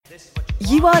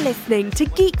You are listening to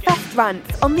Geekfest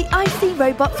Rants on the IC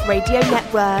Robots Radio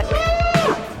Network.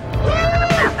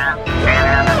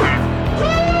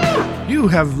 You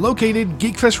have located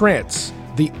Geekfest Rants,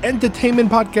 the entertainment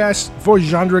podcast for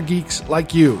genre geeks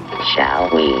like you.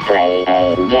 Shall we play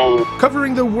a game?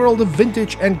 Covering the world of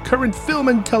vintage and current film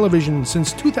and television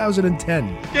since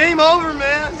 2010. Game over,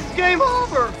 man. It's game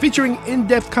over. Featuring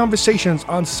in-depth conversations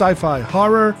on sci-fi,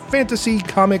 horror, fantasy,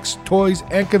 comics, toys,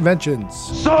 and conventions.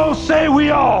 So say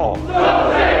we all.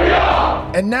 So say we all.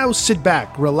 And now sit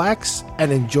back, relax,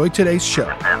 and enjoy today's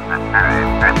show.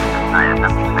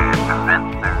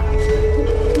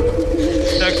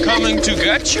 They're coming to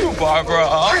get you, Barbara.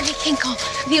 Barney Kinkle,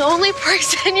 the only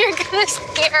person you're gonna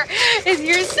scare is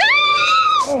yourself.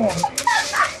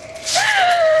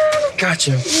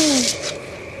 Gotcha.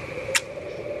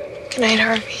 Good night,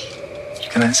 Harvey.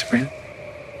 Good night, Sabrina.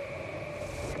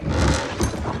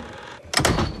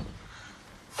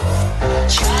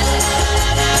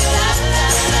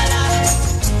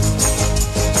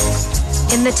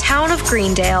 In the town of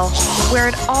Greendale, where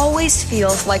it always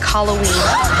feels like Halloween,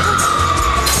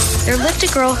 there lived a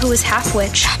girl who was half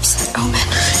witch,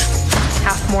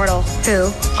 half mortal,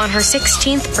 who, on her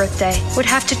 16th birthday, would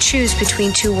have to choose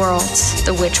between two worlds,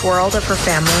 the witch world of her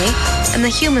family and the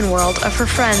human world of her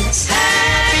friends.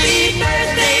 Happy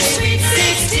birthday, sweet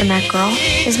 16. And that girl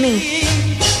is me.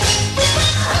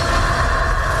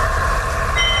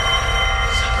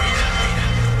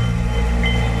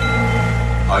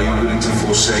 Are you willing to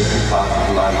forsake the path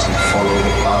of light and follow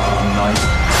the path of night?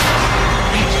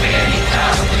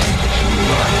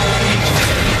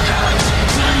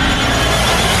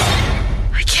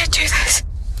 I can't do this.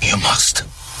 You must.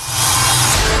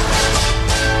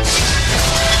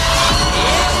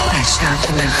 I shall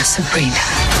deliver Sabrina.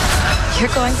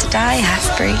 You're going to die,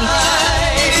 half-breed.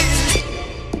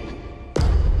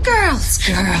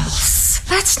 Girls,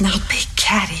 let's not be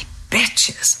catty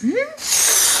bitches.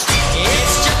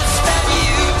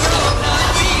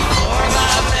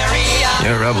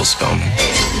 You're a rebel, Spellman.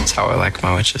 That's how I like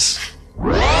my witches.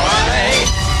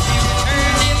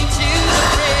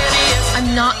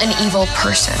 I'm not an evil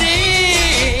person.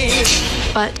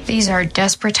 But these are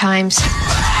desperate times.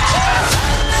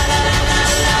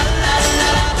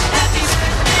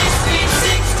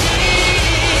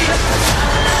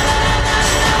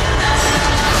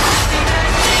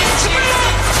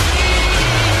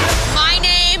 My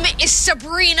name is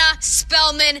Sabrina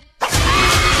Spellman.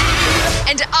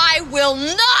 And I will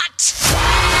not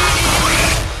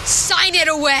sign it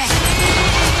away.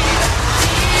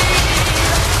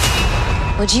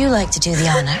 Would you like to do the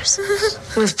honors?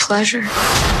 With pleasure.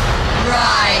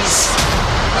 Rise.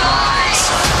 Rise.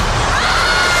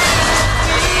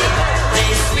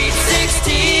 Sweet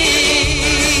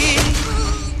 16.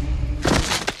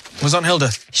 What's on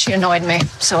Hilda? She annoyed me,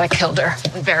 so I killed her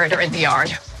and buried her in the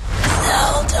yard.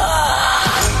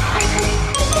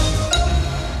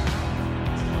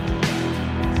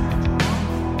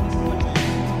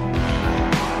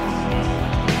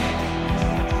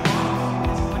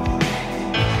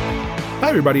 Hi,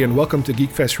 everybody, and welcome to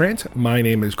Geekfest Rant. My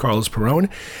name is Carlos Perone,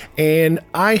 and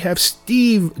I have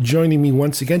Steve joining me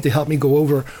once again to help me go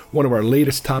over one of our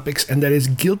latest topics, and that is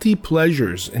guilty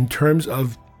pleasures in terms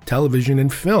of television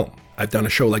and film. I've done a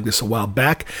show like this a while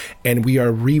back, and we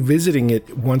are revisiting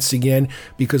it once again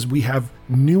because we have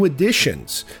new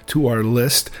additions to our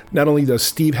list. Not only does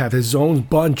Steve have his own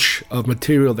bunch of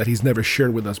material that he's never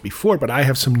shared with us before, but I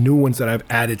have some new ones that I've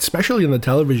added, especially on the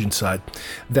television side,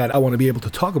 that I want to be able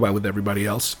to talk about with everybody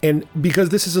else. And because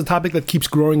this is a topic that keeps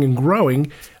growing and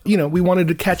growing, we wanted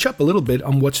to catch up a little bit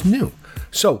on what's new.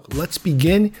 So let's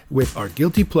begin with our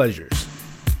guilty pleasures.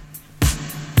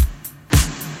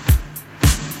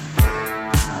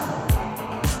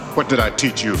 What did I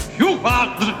teach you? You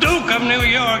are the Duke of New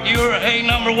York. You're a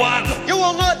number one. You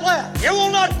will not laugh. You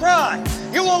will not cry.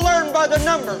 You will learn by the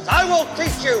numbers. I will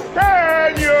teach you.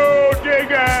 Can you dig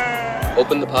it?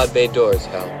 Open the pod bay doors,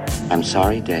 Hal. I'm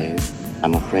sorry, Dave.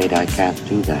 I'm afraid I can't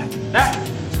do that. That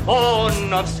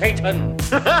spawn of Satan.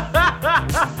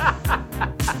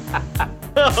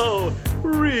 Oh,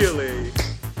 really?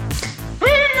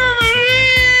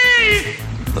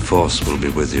 The Force will be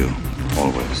with you,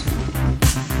 always.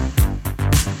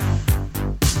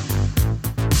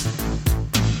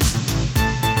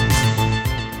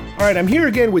 All right, I'm here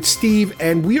again with Steve,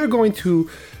 and we are going to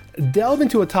delve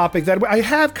into a topic that I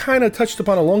have kind of touched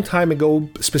upon a long time ago,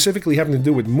 specifically having to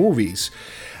do with movies,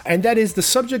 and that is the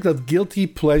subject of guilty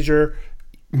pleasure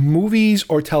movies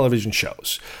or television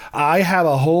shows. I have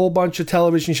a whole bunch of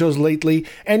television shows lately,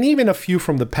 and even a few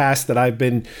from the past that I've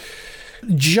been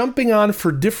jumping on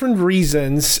for different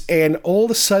reasons, and all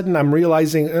of a sudden I'm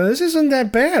realizing this isn't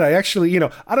that bad. I actually,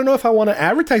 I don't know if I want to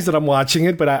advertise that I'm watching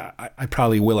it, but I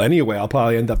probably will anyway. I'll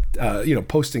probably end up,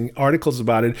 posting articles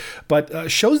about it.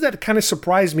 But shows that kind of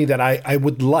surprised me that I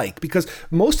would like, because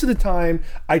most of the time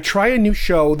I try a new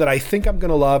show that I think I'm going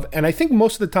to love, and I think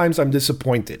most of the times I'm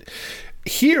disappointed.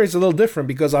 Here is a little different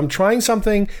because I'm trying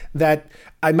something that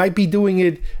I might be doing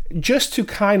it just to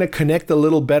kind of connect a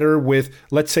little better with,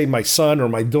 let's say, my son or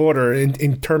my daughter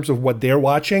in terms of what they're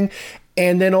watching.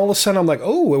 And then all of a sudden I'm like,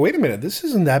 oh, wait a minute, this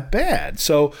isn't that bad.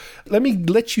 So let me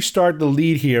let you start the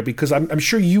lead here, because I'm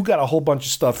sure you got a whole bunch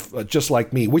of stuff just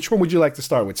like me. Which one would you like to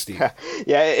start with, Steve?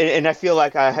 Yeah, and I feel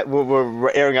like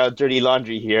we're airing out dirty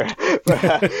laundry here.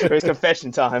 It's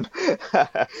confession time.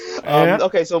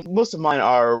 Okay, so most of mine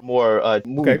are more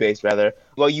movie-based, rather.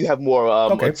 Well, you have more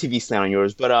TV slant on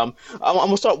yours, but I'm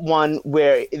gonna start one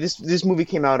where this movie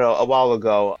came out a while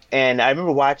ago, and I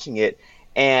remember watching it,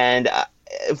 and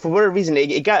for whatever reason,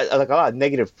 it got like a lot of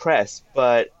negative press,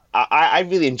 but I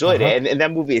really enjoyed it, and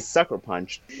that movie is Sucker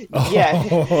Punch. Yeah,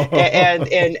 and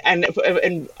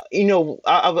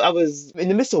I was in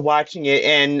the midst of watching it,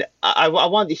 and I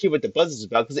wanted to hear what the buzz is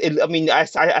about, because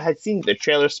I had seen the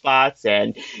trailer spots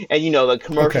and the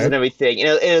commercials and everything,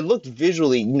 and it looked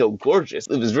visually gorgeous.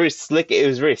 It was very slick, it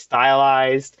was very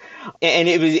stylized, and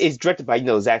it's directed by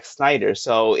Zack Snyder,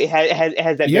 so it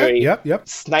has that very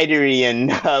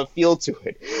Snyderian feel to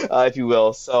it, if you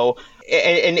will. So.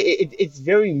 And it's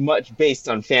very much based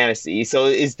on fantasy, so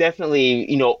it's definitely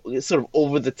sort of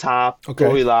over the top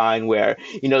storyline where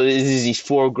there's these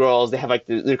 4 girls. They have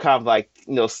they're kind of like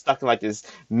stuck in like this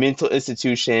mental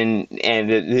institution, and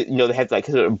they have to like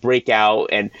sort of break out,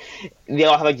 and they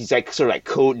all have like these like sort of like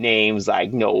code names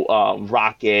like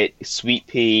Rocket, Sweet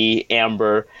Pea,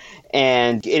 Amber.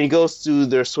 And it goes through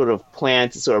their sort of plan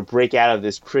to sort of break out of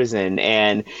this prison.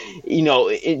 And,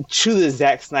 true to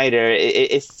Zack Snyder,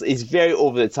 it's very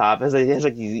over the top. It has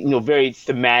like these, very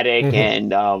thematic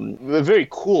and a very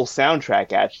cool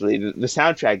soundtrack, actually. The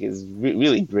soundtrack is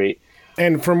really great.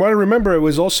 And from what I remember, it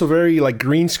was also very like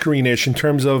green screen-ish in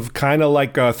terms of kind of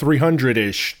like a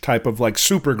 300-ish type of like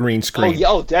super green screen.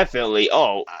 Oh, definitely.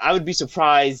 Oh, I would be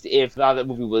surprised if that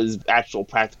movie was actual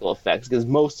practical effects, because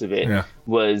most of it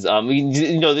was,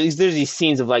 there's these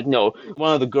scenes of like,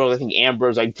 one of the girls, I think Amber,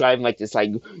 is like driving like this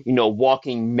like,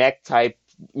 walking mech type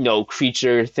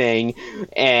creature thing,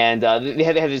 and they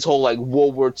have this whole like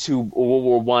World War II or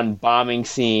World War I bombing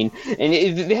scene, and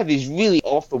they have these really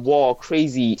off the wall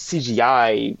crazy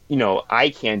CGI eye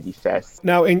candy fest.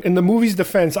 Now in the movie's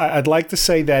defense, I'd like to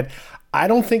say that I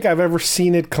don't think I've ever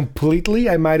seen it completely.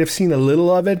 I might have seen a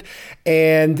little of it,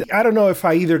 and I don't know if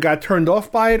I either got turned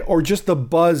off by it or just the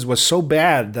buzz was so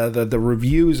bad, the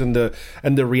reviews and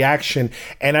the reaction.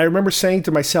 And I remember saying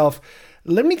to myself,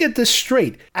 let me get this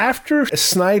straight. After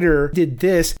Snyder did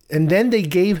this, and then they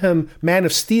gave him Man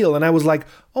of Steel, and I was like,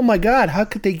 oh my God, how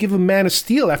could they give him Man of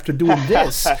Steel after doing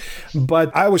this?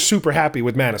 But I was super happy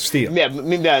with Man of Steel. Yeah,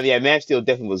 Man of Steel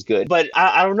definitely was good. But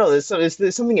I don't know, there's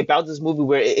something about this movie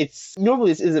where it's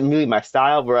normally this isn't really my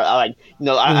style, where I like,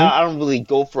 I don't really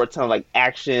go for a ton of like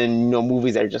action,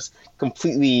 movies that are just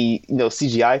completely,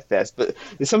 CGI fest. But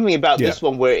there's something about this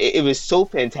one where it was so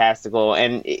fantastical,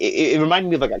 and it reminded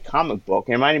me of like a comic book.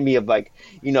 It reminded me of like,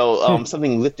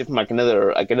 something lifted from like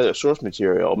another source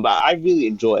material. But I really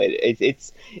enjoyed it.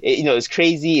 It's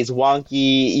crazy, it's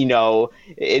wonky,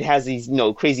 it has these,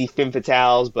 crazy femme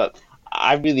fatales, but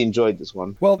I really enjoyed this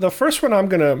one. Well, the first one I'm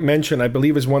going to mention, I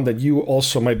believe, is one that you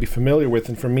also might be familiar with,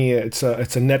 and for me, it's a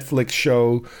Netflix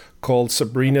show called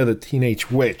Sabrina the Teenage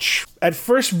Witch. At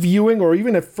first viewing, or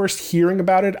even at first hearing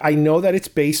about it, I know that it's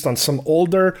based on some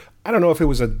older, I don't know if it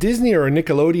was a Disney or a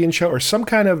Nickelodeon show, or some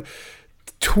kind of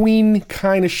tween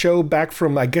kind of show back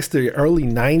from, I guess, the early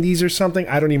 90s or something.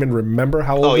 I don't even remember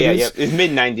how old it is. It was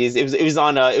mid-90s. It was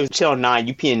on it was Channel 9,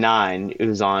 UPN 9. It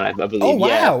was on, I believe. Oh,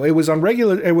 wow. It was on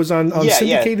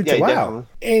syndicated. Wow. Definitely.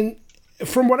 And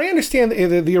from what I understand,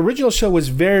 the original show was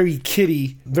very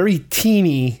kiddie, very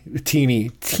teenagery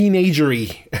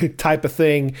type of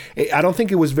thing. I don't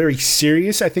think it was very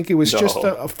serious. I think it was just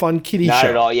a fun kiddie show. Not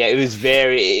at all. Yeah, it was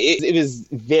very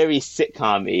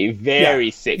sitcom-y,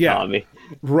 sitcom-y.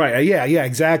 Right. Yeah,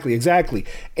 exactly.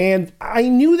 And I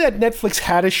knew that Netflix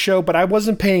had a show, but I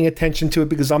wasn't paying attention to it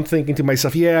because I'm thinking to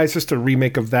myself, it's just a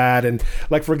remake of that. And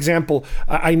like, for example,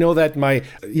 I know that my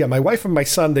wife and my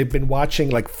son, they've been watching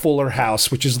like Fuller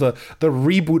House, which is the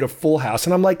reboot of Full House.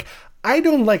 And I'm like, I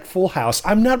don't like Full House.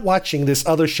 I'm not watching this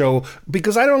other show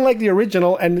because I don't like the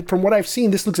original. And from what I've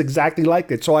seen, this looks exactly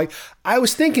like it. So I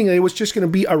was thinking it was just going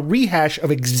to be a rehash of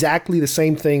exactly the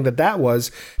same thing that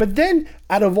was. But then,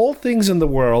 out of all things in the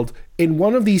world, in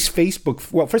one of these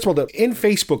Facebook, well, first of all, in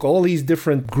Facebook, all these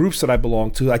different groups that I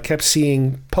belong to, I kept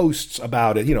seeing posts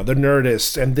about it, the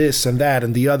Nerdists and this and that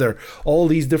and the other, all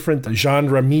these different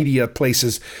genre media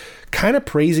places kind of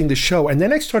praising the show. And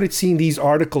then I started seeing these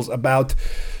articles about,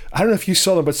 I don't know if you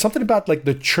saw them, but something about like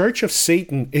the Church of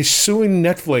Satan is suing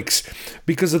Netflix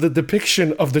because of the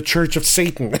depiction of the Church of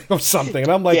Satan or something.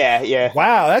 And I'm like, yeah.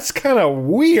 Wow, that's kind of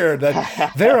weird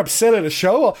that they're upset at a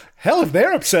show. Well, hell, if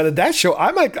they're upset at that show,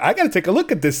 I got to take a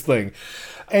look at this thing.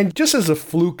 And just as a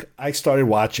fluke, I started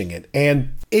watching it.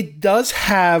 And it does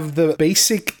have the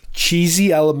basic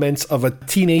cheesy elements of a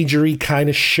teenagery kind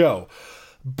of show.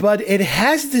 But it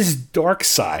has this dark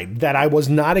side that I was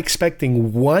not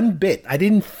expecting one bit. I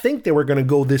didn't think they were going to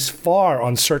go this far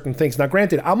on certain things. Now,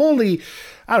 granted, I'm only,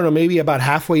 I don't know, maybe about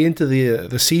halfway into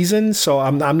the season, so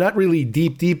I'm not really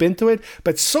deep into it.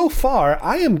 But so far,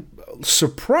 I am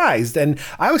surprised. And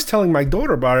I was telling my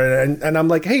daughter about it, and I'm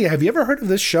like, hey, have you ever heard of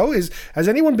this show? Has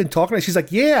anyone been talking? And she's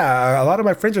like, yeah, a lot of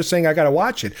my friends are saying I got to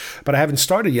watch it, but I haven't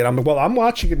started yet. I'm like, well, I'm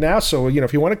watching it now, so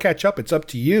if you want to catch up, it's up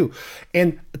to you.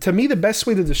 And to me, the best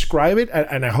way to describe it,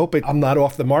 and I hope I'm not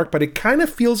off the mark, but it kind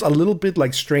of feels a little bit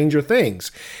like Stranger Things.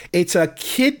 It's a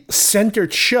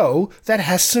kid-centered show that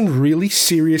has some really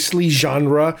seriously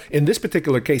genre. In this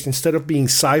particular case, instead of being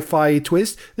sci-fi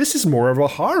twist, this is more of a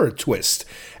horror twist.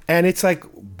 And it's like,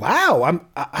 wow,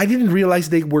 I didn't realize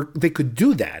they could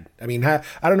do that. I mean, I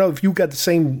don't know if you got the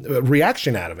same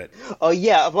reaction out of it. Oh,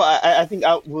 yeah. Well, I think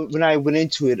when I went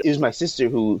into it, it was my sister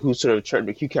who sort of tried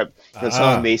to kept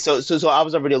telling me. So I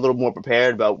was already a little more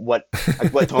prepared about what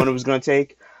tone it was going to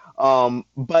take.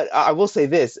 But I will say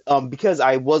this, because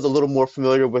I was a little more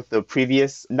familiar with the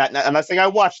previous, I'm not saying I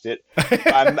watched it.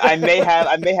 I may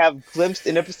have glimpsed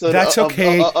an episode. That's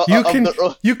okay.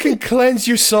 You can cleanse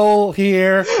your soul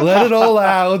here. Let it all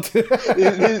out. This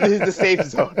is the safe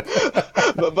zone.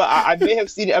 But I may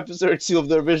have seen an episode or two of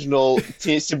the original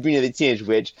Sabrina the Teenage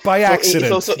Witch. By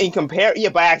accident. So in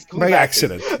comparison, by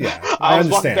accident. Yeah. I was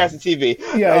walking past the TV.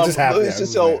 Yeah, it just happened.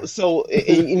 So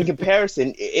in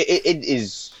comparison, it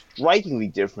is strikingly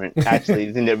different,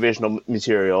 actually, than the original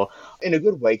material, in a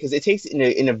good way, because it takes it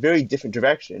in a very different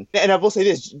direction. And I will say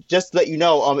this, just to let you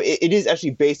know, it is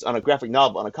actually based on a graphic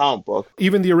novel, on a comic book.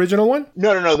 Even the original one?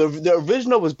 No. The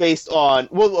original was based on,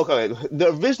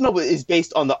 the original is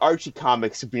based on the Archie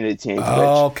comics, Sabrina the Teenage Witch.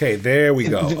 Okay, there we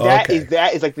go. That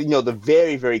is like the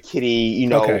very, very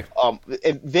kiddie, Okay.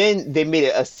 And then they made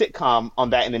a sitcom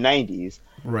on that in the 90s.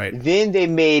 Right. Then they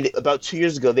made, about 2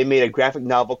 years ago, they made a graphic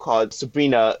novel called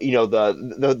Sabrina,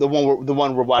 the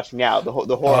one we're watching now, the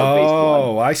horror-based one.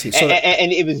 Oh, I see. So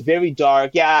and it was very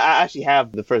dark. Yeah, I actually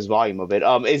have the first volume of it.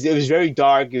 It was very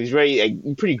dark. It was very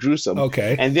pretty gruesome.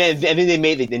 Okay. And then they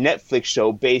made the Netflix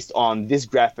show based on this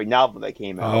graphic novel that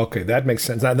came out. Okay, that makes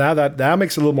sense. Now that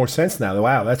makes a little more sense now.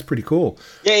 Wow, that's pretty cool.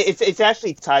 Yeah, it's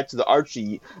actually tied to the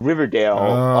Archie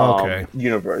Riverdale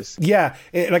universe. Yeah,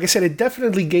 like I said, it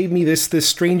definitely gave me this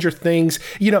Stranger Things.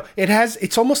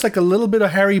 It's almost like a little bit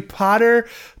of Harry Potter,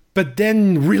 but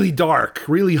then really dark,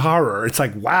 really horror. It's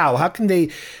like, wow, how can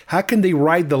they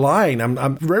ride the line?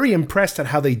 I'm very impressed at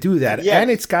how they do that. Yeah.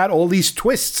 And it's got all these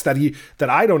twists that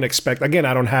I don't expect. Again,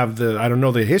 I don't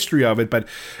know the history of it, but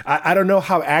I don't know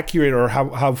how accurate or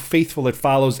how faithful it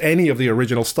follows any of the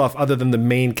original stuff other than the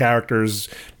main characters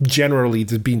generally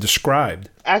being described.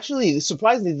 Actually,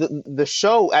 surprisingly, the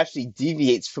show actually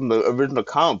deviates from the original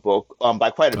comic book by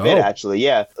quite a bit. Actually,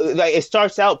 yeah, like it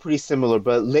starts out pretty similar,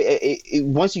 but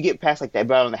once you get past like that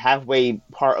about the halfway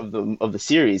part of the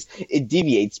series, it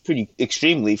deviates pretty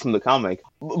extremely from the comic.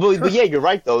 But yeah, you're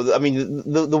right though. I mean,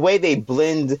 the way they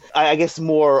blend, I guess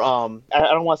more. I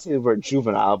don't want to say the word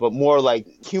juvenile, but more like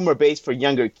humor based for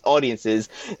younger audiences.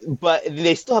 But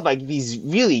they still have like these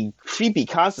really creepy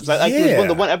concepts. Like there's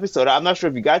the one episode. I'm not sure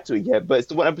if you got to it yet, but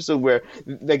it's the one episode where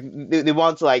like they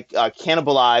want to like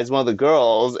cannibalize one of the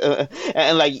girls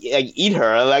and like eat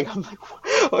her. Like I'm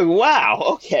like wow,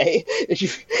 okay.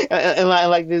 And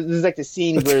like there's like the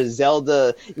scene where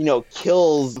Zelda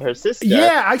kills her sister.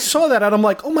 Yeah, I saw that and I'm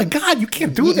like, oh my God, you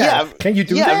can't do that. Yeah, can you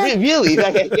do that? Yeah, really.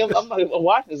 Like, I'm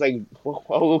watching. It's like,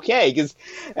 okay, because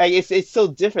it's so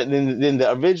different than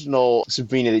the original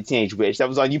Sabrina the Teenage Witch that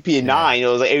was on UPN9. It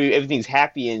was like everything's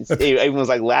happy and everyone's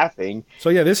like laughing. So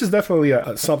yeah, this is definitely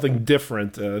something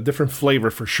different, different flavor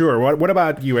for sure. What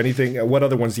about you? Anything? What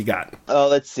other ones you got?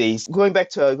 Let's see. Going back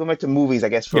to movies, I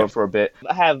guess for a bit.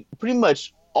 I have pretty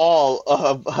much all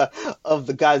of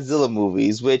the Godzilla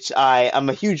movies, which I'm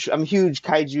a huge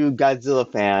kaiju Godzilla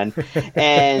fan,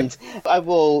 and I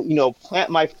will plant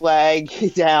my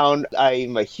flag down.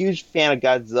 I'm a huge fan of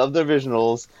Godzilla, of the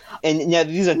originals, and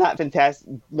these are not fantastic.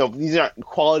 These aren't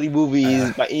quality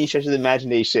movies by any stretch of the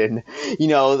imagination.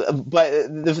 But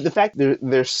the fact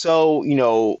they're so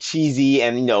cheesy,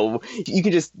 and you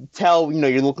can just tell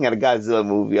you're looking at a Godzilla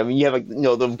movie. I mean, you have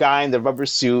the guy in the rubber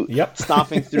suit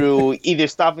stomping through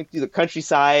the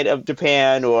countryside of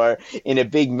Japan or in a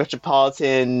big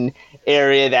metropolitan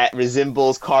area that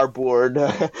resembles cardboard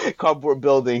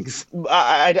buildings.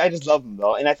 I just love them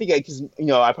though, and I think because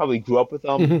I probably grew up with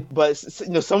them. Mm-hmm. But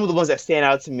some of the ones that stand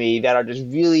out to me that are just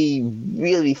really,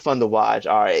 really fun to watch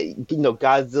are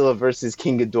Godzilla versus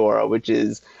King Ghidorah, which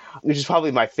is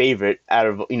probably my favorite out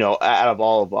of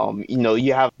all of them.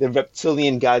 You have the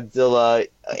reptilian Godzilla,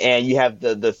 and you have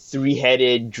the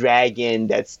three-headed dragon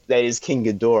that is King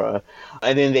Ghidorah,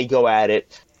 and then they go at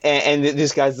it. And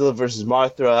this Godzilla versus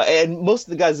Mothra, and most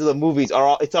of the Godzilla movies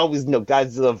it's always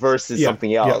Godzilla versus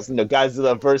something else.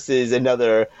 Godzilla versus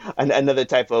another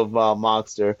type of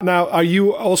monster. Now, are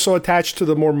you also attached to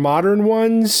the more modern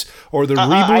ones, or the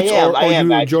reboots, or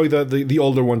you enjoy the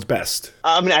older ones best?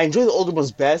 I mean, I enjoy the older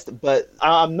ones best, but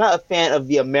I'm not a fan of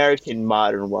the American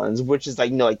modern ones, which is like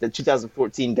the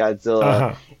 2014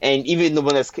 Godzilla, and even the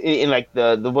one that's in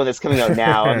the one that's coming out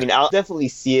now. I mean, I'll definitely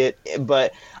see it,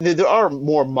 but there are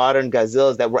more modern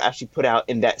Godzillas that were actually put out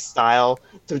in that style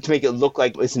to make it look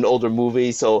like it's an older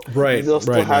movie. So they'll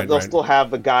still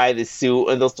have the guy in the suit,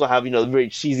 and they'll still have very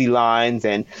cheesy lines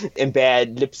and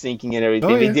bad lip syncing and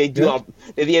everything. They do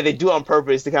it on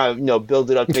purpose to kind of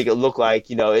build it up to make it look like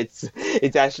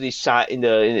it's actually shot in the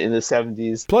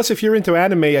 70s. Plus, if you're into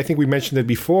anime, I think we mentioned it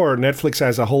before, Netflix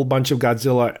has a whole bunch of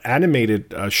Godzilla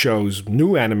animated shows,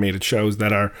 new animated shows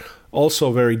that are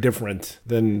also very different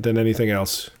than anything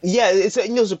else. Yeah, it's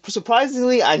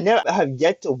surprisingly, I never have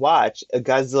yet to watch a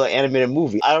Godzilla animated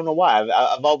movie. I don't know why.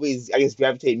 I've always, I guess,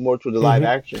 gravitated more toward the live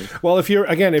action. Well,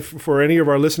 if for any of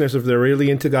our listeners, if they're really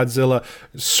into Godzilla,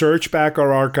 search back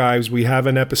our archives. We have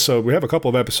a couple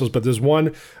of episodes, but there's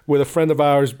one with a friend of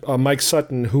ours, Mike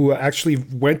Sutton, who actually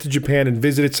went to Japan and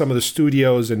visited some of the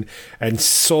studios and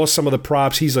saw some of the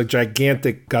props. He's a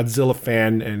gigantic Godzilla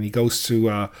fan, and he goes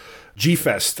to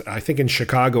G-Fest, I think in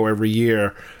Chicago every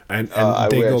year, and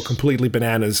they go completely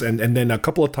bananas. And then a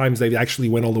couple of times they actually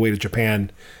went all the way to Japan.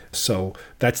 So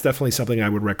that's definitely something I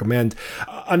would recommend.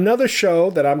 Another show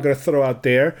that I'm going to throw out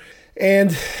there,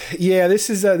 and yeah, this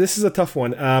is a tough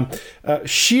one.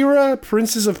 She-Ra,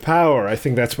 Princess of Power, I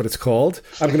think that's what it's called.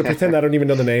 I'm going to pretend I don't even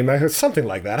know the name. I heard something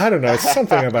like that. I don't know. It's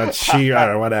something about She-Ra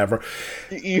or whatever.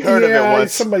 You heard of it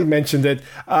once. Somebody mentioned it.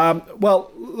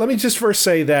 Well, let me just first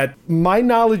say that my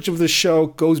knowledge of the show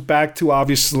goes back to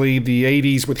obviously the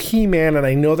 80s with He-Man, and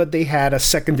I know that they had a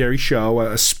secondary show,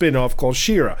 a spin-off called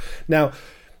She-Ra. Now,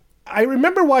 I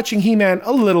remember watching He-Man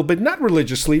a little bit, not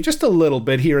religiously, just a little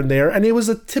bit here and there, and it was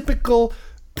a typical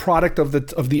product of the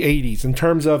 80s in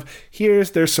terms of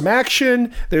there's some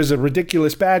action, there's a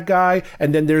ridiculous bad guy,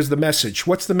 and then there's the message.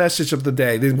 What's the message of the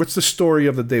day? What's the story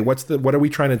of the day? What are we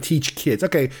trying to teach kids?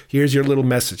 Okay, here's your little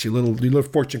message, your little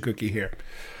fortune cookie here.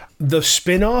 The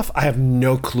spin-off, I have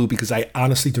no clue because I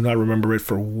honestly do not remember it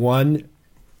for one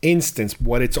instance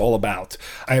what it's all about.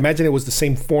 I imagine it was the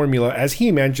same formula as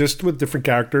He-Man, just with different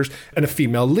characters and a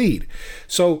female lead.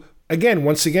 So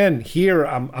once again, here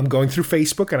I'm going through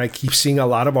Facebook and I keep seeing a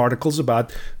lot of articles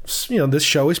about, this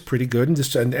show is pretty good and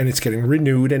it's getting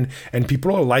renewed and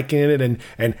people are liking it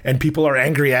and people are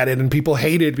angry at it and people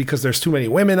hate it because there's too many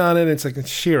women on it. And it's like,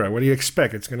 She-Ra, what do you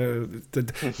expect? It's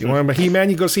you want a He-Man,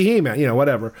 you go see He-Man,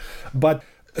 whatever. But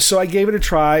so I gave it a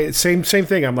try. Same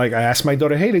thing. I asked my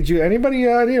daughter, "Hey, did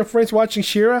anybody friends watching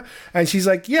She-Ra?" And she's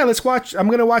like, "Yeah, let's watch. I'm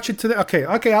gonna watch it today."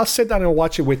 Okay, I'll sit down and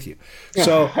watch it with you.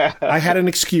 So I had an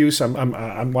excuse.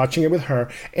 I'm watching it with her,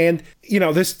 and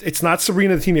it's not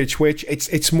Sabrina the Teenage Witch.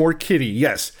 It's more kiddie,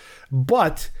 yes,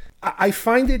 but I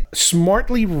find it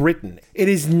smartly written. It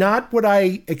is not what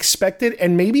I expected,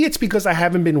 and maybe it's because I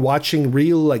haven't been watching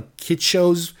real kid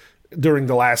shows during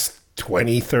the last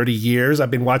 20, 30 years. I've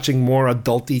been watching more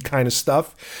adulty kind of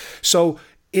stuff. So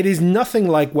it is nothing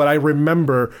like what I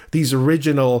remember these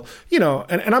original,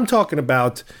 and I'm talking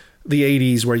about the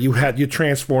 80s where you had your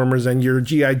Transformers and your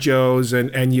G.I. Joes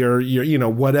and your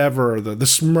whatever, the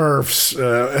Smurfs,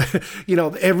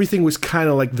 everything was kind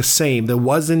of like the same. There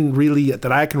wasn't really,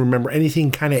 that I can remember,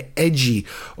 anything kind of edgy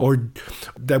or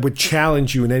that would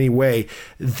challenge you in any way.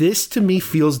 This to me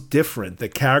feels different. The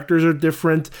characters are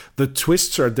different. The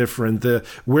twists are different.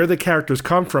 Where the characters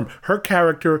come from. Her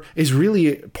character is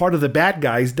really part of the bad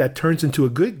guys that turns into a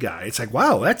good guy. It's like,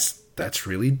 wow, that's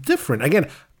really different. Again,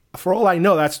 for all I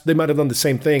know, they might have done the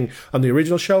same thing on the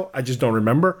original show. I just don't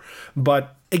remember.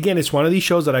 But again, it's one of these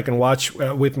shows that I can watch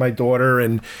with my daughter,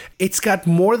 and it's got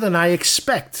more than I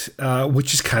expect,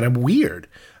 which is kind of weird.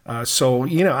 So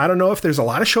I don't know if there's a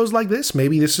lot of shows like this.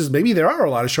 Maybe there are a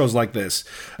lot of shows like this.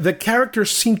 The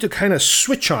characters seem to kind of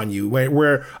switch on you,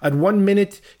 where at 1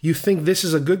 minute you think this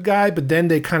is a good guy, but then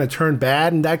they kind of turn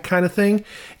bad and that kind of thing.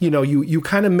 You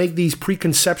kind of make these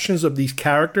preconceptions of these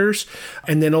characters,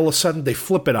 and then all of a sudden they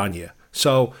flip it on you.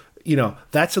 So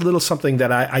that's a little something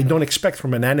that I don't expect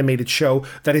from an animated show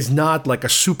that is not like a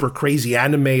super crazy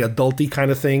anime adulty kind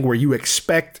of thing where you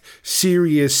expect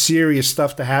serious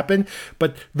stuff to happen.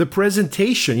 But the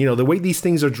presentation, the way these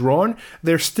things are drawn,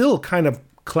 they're still kind of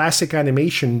classic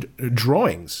animation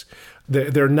drawings.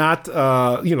 They're not,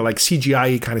 like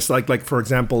CGI kind of stuff, like for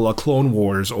example, Clone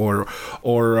Wars or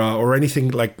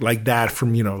anything like that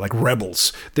from, like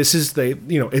Rebels. This is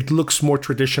it looks more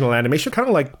traditional animation, kind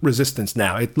of like Resistance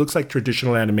now. It looks like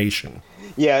traditional animation.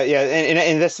 Yeah,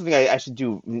 and that's something I should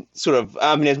do. Sort of.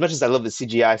 I mean, as much as I love the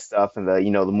CGI stuff and the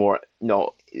more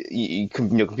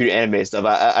computer anime stuff,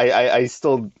 I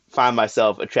still find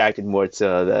myself attracted more to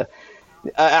the.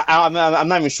 I'm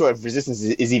not even sure if Resistance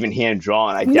is even hand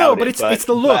drawn. I doubt it. No, but it's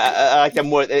the look. I like that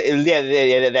more.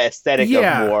 The aesthetic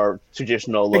of more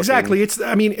traditional looking. Exactly.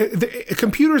 The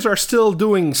computers are still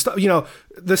doing stuff.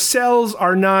 The cells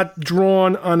are not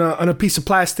drawn on a piece of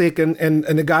plastic, and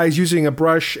the guy's using a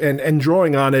brush and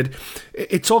drawing on it.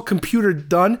 It's all computer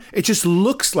done. It just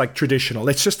looks like traditional.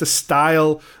 It's just the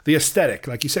style, the aesthetic.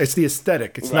 Like you said, it's the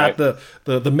aesthetic. It's not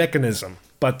the mechanism.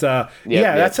 But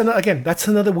that's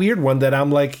another weird one that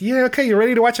I'm like, yeah, okay, you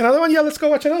ready to watch another one? Yeah, let's go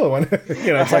watch another one.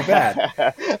 It's like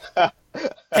that.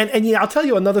 And I'll tell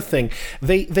you another thing.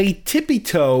 They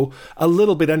tippy-toe a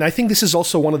little bit, and I think this is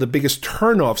also one of the biggest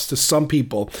turnoffs to some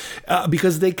people,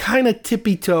 because they kind of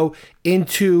tippy-toe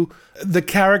into the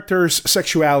character's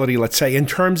sexuality, let's say, in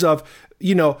terms of,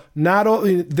 not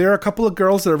only there are a couple of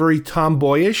girls that are very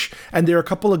tomboyish, and there are a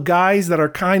couple of guys that are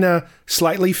kind of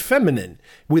slightly feminine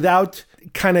without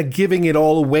kind of giving it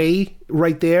all away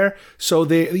right there. So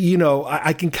they,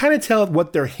 I can kind of tell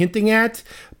what they're hinting at,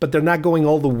 but they're not going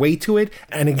all the way to it.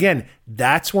 And again,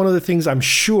 that's one of the things I'm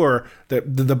sure that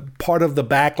the part of the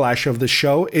backlash of the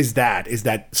show is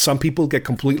that some people get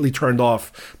completely turned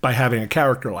off by having a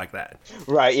character like that.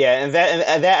 Right. Yeah. And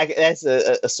that's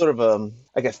a sort of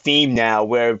like a theme now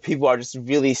where people are just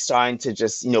really starting to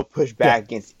just, push back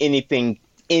against anything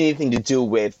to do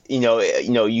with,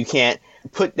 you can't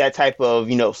put that type of,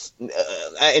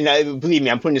 and believe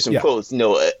me, I'm putting this in quotes,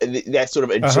 that sort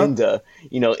of agenda,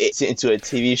 into a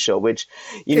TV show, which,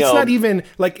 it's not even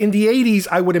like in the 80s,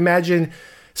 I would imagine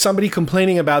somebody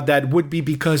complaining about that would be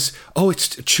because,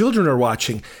 it's children are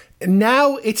watching.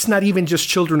 Now it's not even just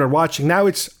children are watching. Now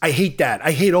it's, I hate that.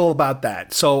 I hate all about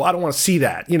that. So I don't want to see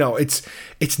that.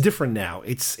 It's different now.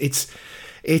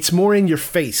 It's more in your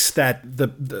face that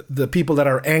the people that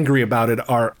are angry about it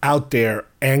are out there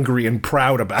angry and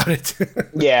proud about it.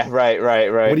 Yeah, right.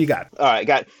 What do you got? All right,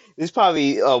 this is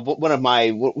probably one of my,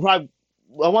 I want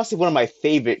to say one of my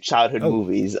favorite childhood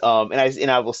movies.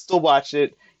 And I will still watch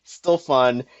it. Still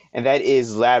fun, and that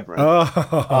is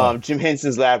Labyrinth. Jim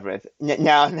Henson's Labyrinth.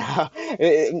 Now,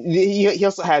 he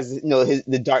also has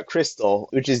the Dark Crystal,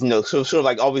 which is sort of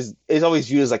like always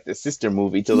viewed as like the sister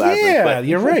movie to Labyrinth. Yeah, but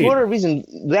you're right. For whatever reason,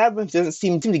 Labyrinth doesn't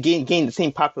seem to gain the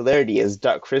same popularity as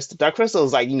Dark Crystal. Dark Crystal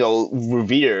is like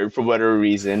revered for whatever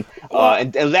reason,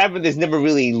 and Labyrinth is never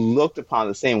really looked upon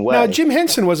the same way. Now, Jim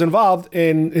Henson was involved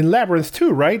in Labyrinth too,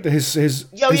 right? His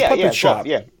puppet shop.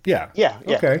 Yeah.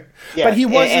 Okay. Yeah. But he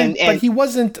wasn't. But he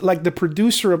wasn't like the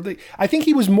producer of the. I think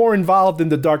he was more involved in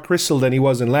the Dark Crystal than he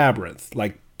was in Labyrinth,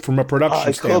 like from a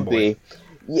production standpoint.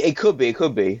 It could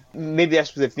be. Maybe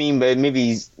that's the theme, but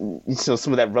maybe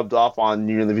some of that rubbed off on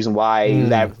the reason why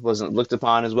Labyrinth wasn't looked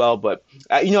upon as well. But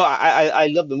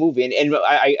I love the movie, and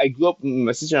I grew up.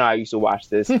 My sister and I used to watch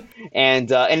this,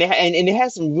 and it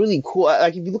has some really cool.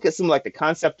 Like if you look at some like the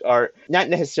concept art, not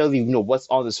necessarily what's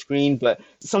on the screen, but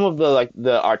some of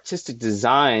the artistic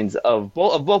designs of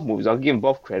both movies, I'll give them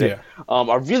both credit,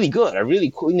 are really good, are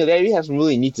really cool. They really have some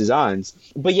really neat designs.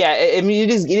 But yeah, I mean,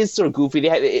 it is sort of goofy.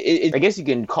 I guess you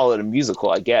can call it a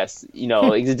musical. I guess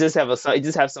it does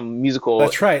have some musical.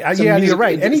 That's right. You're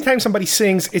right. Anytime somebody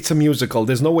sings, it's a musical.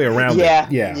 There's no way around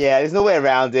it. Yeah. There's no way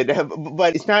around it.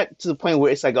 But it's not to the point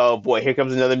where it's like, oh boy, here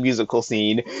comes another musical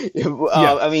scene.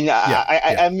 I mean,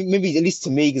 I maybe at least to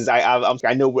me, because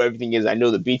I know where everything is. I know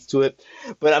the beats to it.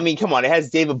 But I mean, come on, it has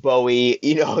David Bowie.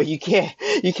 You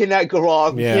cannot go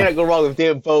wrong. You cannot go wrong with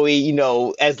David Bowie.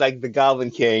 As like the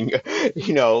Goblin King.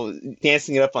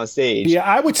 Dancing it up on stage. Yeah,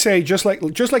 I would say just like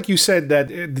you said that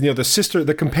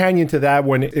the companion to that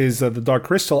one is the Dark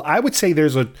Crystal. I would say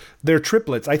they're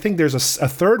triplets. I think there's a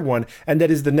third one, and that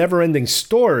is the Never-Ending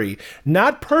Story.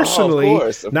 Not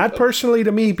personally, not personally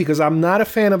to me, because I'm not a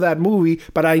fan of that movie,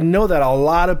 but I know that a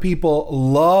lot of people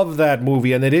love that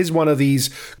movie, and it is one of these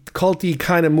culty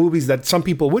kind of movies that some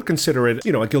people would consider it,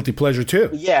 a guilty pleasure too.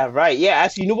 Yeah, right. Yeah,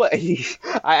 actually, you know what?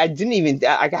 I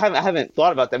haven't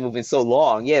thought about that movie in so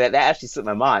long. Yeah, that actually slipped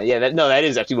my mind. Yeah, that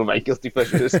is actually one of my guilty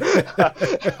pleasures.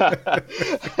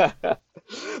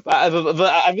 But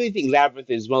I really think Labyrinth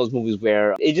is one of those movies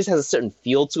where it just has a certain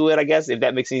feel to it, I guess, if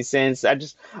that makes any sense.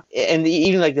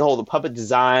 Even like the puppet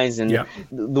designs and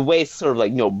the way it's sort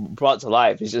of brought to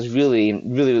life is just really,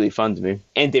 really, really fun to me.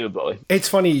 And David Bowie. It's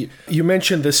funny, you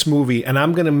mentioned this movie, and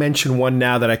I'm going to mention one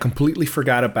now that I completely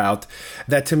forgot about,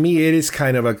 that to me it is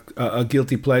kind of a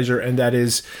guilty pleasure, and that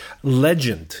is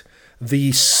Legend.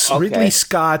 The Ridley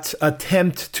Scott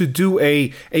attempt to do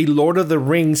a Lord of the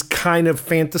Rings kind of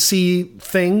fantasy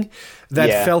thing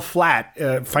that fell flat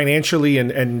financially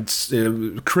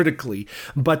and critically.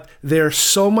 But there's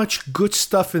so much good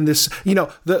stuff in this.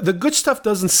 The good stuff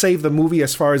doesn't save the movie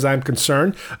as far as I'm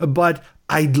concerned, but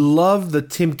I love the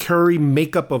Tim Curry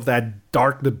makeup of that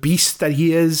the beast that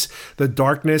he is, the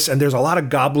darkness, and there's a lot of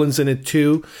goblins in it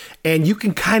too. And you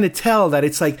can kind of tell that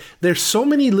it's like there's so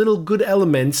many little good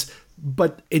elements,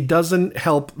 but it doesn't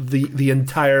help the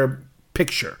entire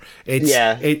picture.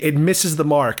 It misses the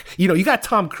mark. You got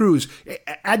Tom Cruise.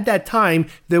 At that time,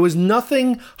 there was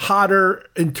nothing hotter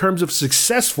in terms of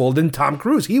successful than Tom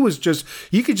Cruise.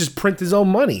 He could just print his own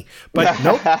money. But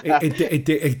nope,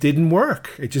 it didn't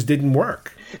work. It just didn't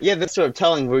work. Yeah, that's sort of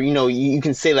telling where, you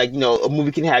can say a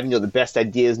movie can have, the best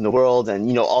ideas in the world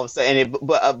and, all of a sudden,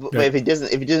 but if it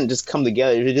doesn't just come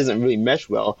together, if it doesn't really mesh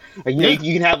well, you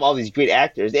can have all these great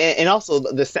actors. And also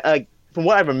from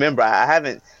what I remember, I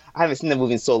haven't seen that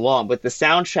movie in so long, but the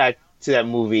soundtrack to that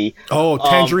movie. Oh,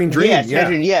 Tangerine Dream. Yes,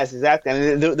 Tangerine, yes, exactly. I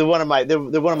mean, they're one of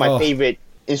my favorite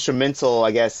instrumental,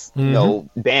 I guess,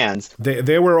 bands.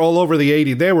 They were all over the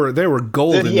 80s. They were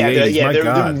gold in the 80s. My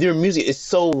God. Their music is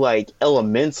so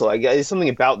elemental. There's something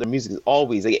about their music is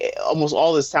always almost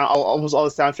all the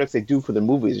soundtracks they do for the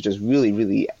movies are just really,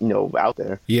 really out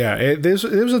there. Yeah, there's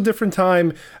a different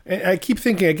time. I keep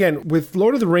thinking again with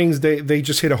Lord of the Rings, they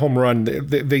just hit a home run.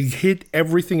 They hit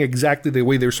everything exactly the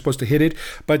way they're supposed to hit it.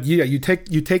 But yeah, you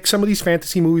take some of these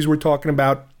fantasy movies we're talking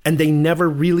about, and they never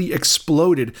really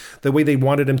exploded the way they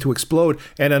wanted them to explode.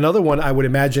 And another one I would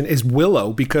imagine is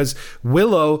Willow, because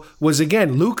Willow was,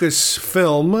 again,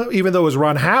 Lucasfilm, even though it was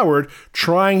Ron Howard,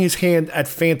 trying his hand at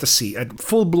fantasy, at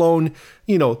full-blown,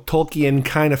 Tolkien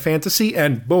kind of fantasy,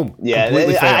 and boom. Yeah,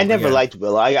 I never liked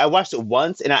Willow. I watched it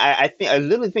once, and I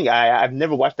literally think I've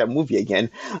never watched that movie again.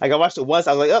 I watched it once,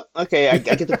 I was like, oh, okay, I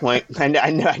get the point. I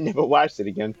never watched it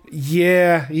again.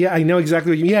 Yeah, I know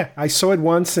exactly what you mean. Yeah, I saw it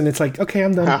once, and it's like, okay,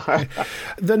 I'm done.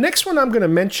 The next one I'm going to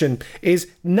mention is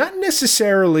not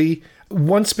necessarily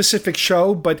one specific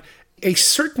show, but a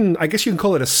certain, I guess you can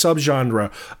call it a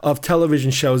subgenre of television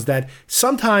shows that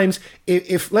sometimes,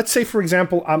 if let's say, for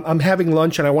example, I'm having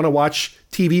lunch and I want to watch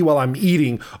TV while I'm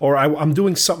eating, or I'm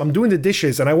doing the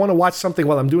dishes and I want to watch something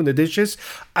while I'm doing the dishes,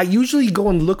 I usually go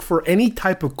and look for any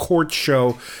type of court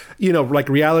show, like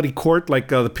reality court, like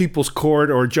the People's Court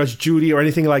or Judge Judy or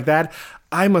anything like that.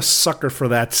 I'm a sucker for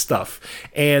that stuff.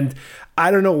 And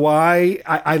I don't know why.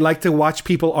 I like to watch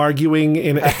people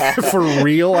arguing for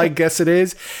real, I guess it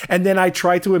is. And then I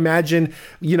try to imagine,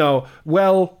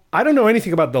 well, I don't know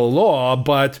anything about the law,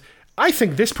 but I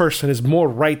think this person is more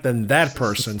right than that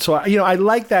person. So, I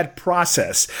like that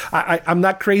process. I'm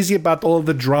not crazy about all of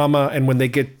the drama and when they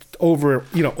get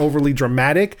overly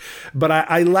dramatic. But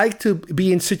I like to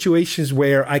be in situations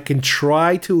where I can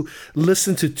try to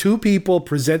listen to two people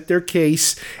present their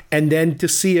case, and then to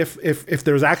see if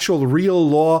there's actual real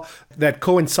law that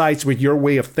coincides with your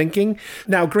way of thinking.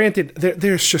 Now, granted,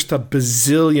 there's just a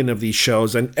bazillion of these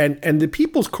shows, and the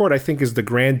People's Court, I think, is the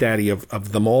granddaddy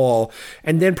of them all.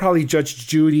 And then probably Judge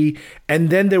Judy, and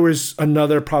then there was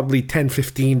another probably 10,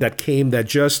 15 that came that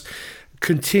just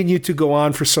continued to go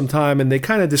on for some time, and they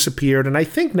kind of disappeared. And I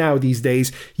think now these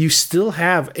days you still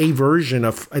have a version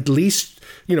of at least,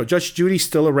 Judge Judy's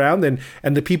still around, and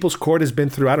the People's Court has been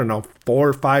through, I don't know, 4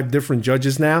 or 5 different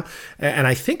judges now, and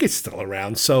I think it's still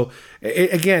around. So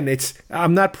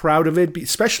I'm not proud of it,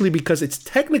 especially because it's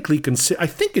technically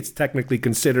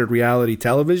considered reality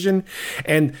television.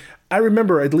 And I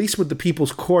remember, at least with the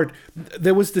People's Court,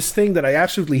 there was this thing that I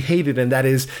absolutely hated, and that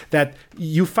is that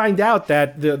you find out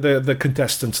that the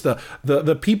contestants,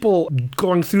 the people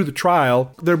going through the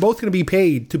trial, they're both going to be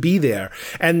paid to be there.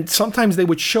 And sometimes they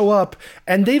would show up,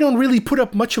 and they don't really put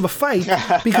up much of a fight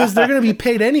because they're going to be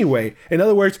paid anyway. In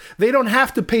other words, they don't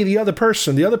have to pay the other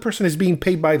person. The other person is being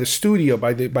paid by the studio,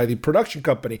 by the production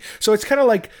company. So it's kind of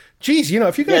like, geez,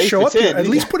 if you're going to show up here, at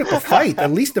least put up a fight,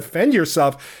 at least defend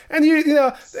yourself. And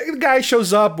the guy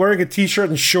shows up wearing a t-shirt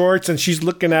and shorts, and she's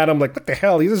looking at him like, what the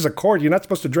hell? This is a court. You're not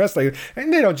supposed to dress like.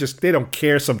 And they don't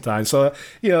care sometimes. So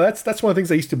that's one of the things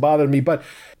that used to bother me. But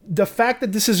the fact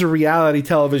that this is a reality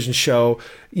television show,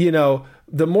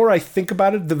 the more I think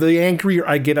about it, the angrier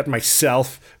I get at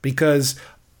myself, because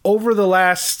over the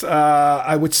last,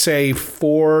 I would say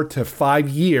 4 to 5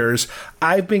 years,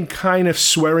 I've been kind of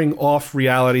swearing off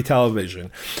reality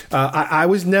television. I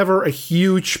was never a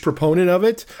huge proponent of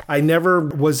it. I never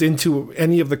was into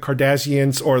any of the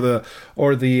Kardashians or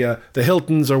the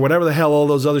Hiltons or whatever the hell all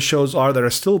those other shows are that are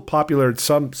still popular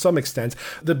to some extent.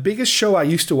 The biggest show I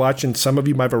used to watch, and some of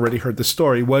you might have already heard the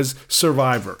story, was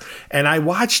Survivor. And I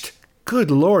watched, good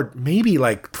Lord, maybe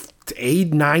like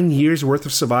 8-9 years worth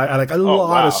of Survivor, like a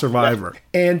lot of Survivor.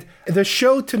 And the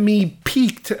show to me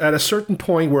peaked at a certain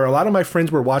point where a lot of my friends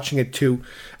were watching it too.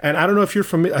 And I don't know if you're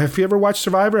familiar. Have you ever watched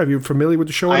Survivor? Are you familiar with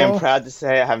the show at all? I am proud to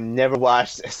say I have never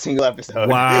watched a single episode.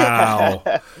 Wow.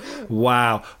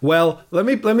 Wow. Well, let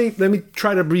me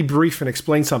try to be brief and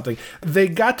explain something. They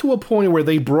got to a point where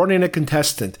they brought in a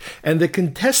contestant, and the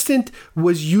contestant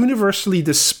was universally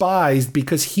despised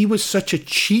because he was such a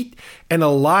cheat and a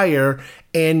liar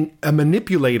and a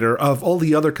manipulator of all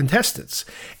the other contestants.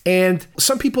 And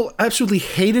some people absolutely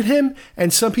hated him,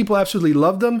 and some people absolutely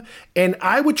loved him. And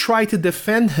I would try to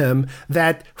defend him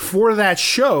that for that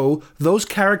show, those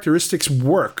characteristics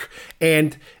work.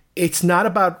 And it's not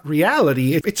about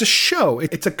reality. It's a show.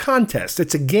 It's a contest.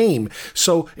 It's a game.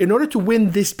 So in order to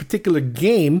win this particular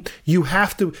game, you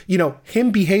have to,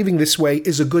 him behaving this way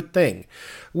is a good thing.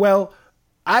 Well,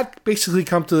 I've basically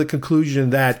come to the conclusion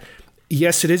that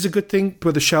yes, it is a good thing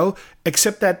for the show,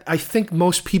 except that I think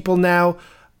most people now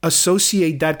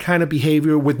associate that kind of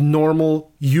behavior with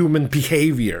normal human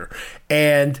behavior.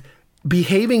 And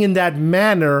behaving in that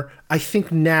manner, I think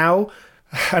now,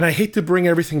 and I hate to bring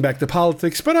everything back to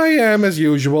politics, but I am as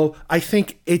usual, I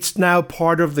think it's now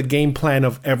part of the game plan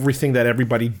of everything that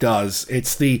everybody does.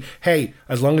 It's hey,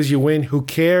 as long as you win, who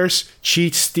cares?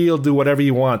 Cheat, steal, do whatever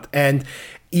you want. And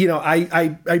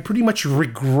I pretty much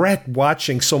regret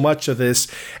watching so much of this.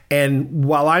 And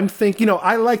while I'm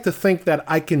I like to think that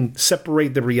I can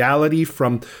separate the reality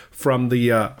from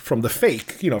the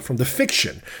fake, from the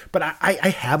fiction. But I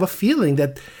have a feeling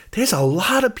that there's a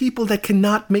lot of people that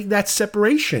cannot make that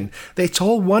separation. It's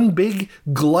all one big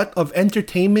glut of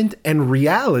entertainment and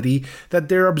reality that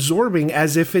they're absorbing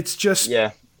as if it's just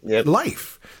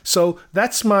life. So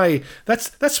that's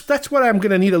what I'm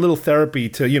gonna need a little therapy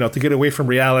to get away from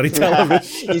reality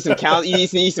television. You need some counseling.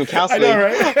 I know,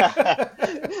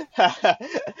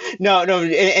 right? No,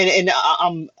 and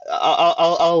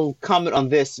I'll comment on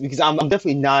this because I'm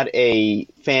definitely not a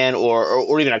fan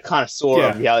or even a connoisseur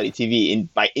of reality TV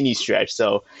by any stretch.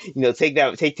 So take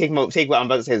what I'm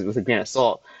about to say with a grain of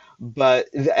salt. But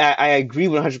I agree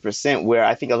 100% where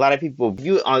I think a lot of people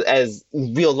view it as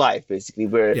real life, basically,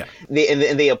 where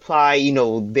they apply,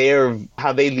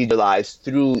 how they lead their lives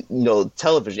through,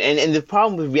 television. And the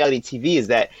problem with reality TV is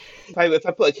that if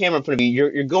I put a camera in front of you,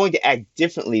 you're going to act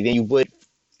differently than you would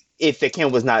if the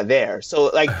camera was not there.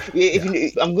 So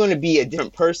if I'm going to be a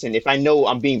different person if I know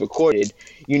I'm being recorded,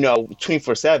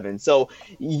 24/7. So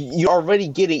you're already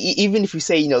getting, even if you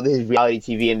say, this is reality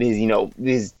TV and this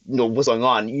is what's going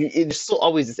on, it's still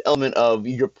always this element of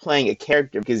you're playing a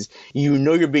character because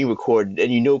you're being recorded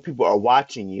and people are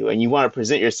watching you and you want to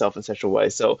present yourself in such a way.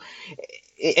 So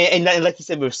and like you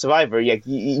said with Survivor,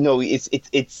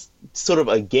 it's sort of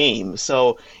a game.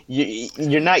 So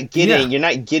you're not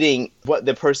getting what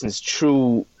the person's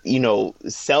true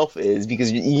self is,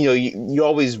 because you're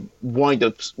always wanting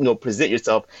to present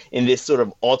yourself in this sort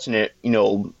of alternate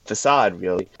facade.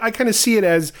 Really, I kind of see it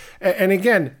as, and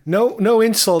again, no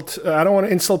insult. I don't want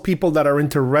to insult people that are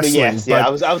into wrestling. Yes, but I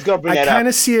was going to bring that up. I kind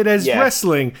of see it as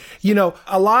wrestling.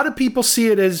 A lot of people see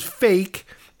it as fake.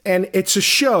 And it's a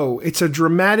show. It's a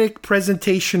dramatic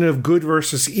presentation of good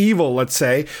versus evil, let's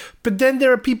say. But then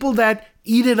there are people that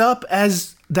eat it up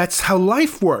as that's how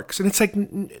life works. And it's like,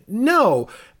 no.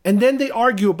 And then they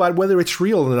argue about whether it's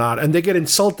real or not. And they get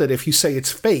insulted if you say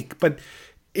it's fake. But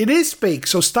it is fake,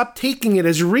 so stop taking it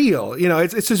as real.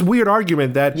 It's this weird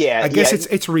argument that I guess it's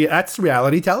that's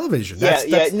reality television. That's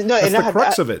the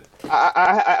crux of it.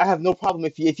 I have no problem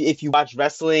if you watch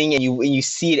wrestling and you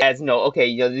see it as this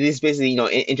is basically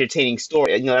entertaining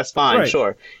story. That's fine, right.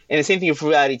 Sure. And the same thing for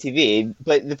reality TV.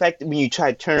 But the fact that when you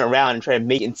try to turn it around and try to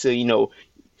make it into you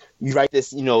write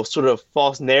this sort of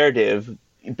false narrative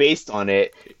based on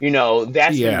it,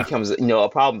 that's when it becomes a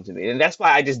problem to me, and that's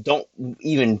why I just don't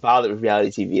even bother with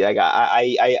reality TV. Like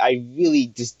I really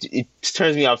just, it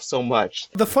turns me off so much.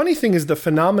 The funny thing is the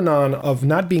phenomenon of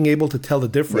not being able to tell the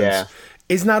difference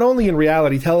is not only in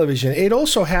reality television, it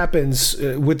also happens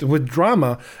with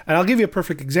drama. And I'll give you a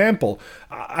perfect example.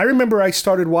 I remember I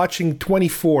started watching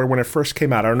 24 when it first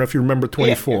came out. I don't know if you remember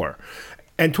 24. Yeah.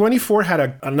 And 24 had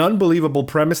an unbelievable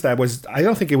premise that I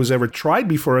don't think it was ever tried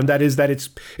before, and that is that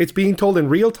it's being told in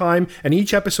real time, and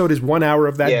each episode is 1 hour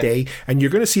of that day, and you're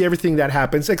going to see everything that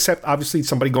happens, except obviously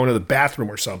somebody going to the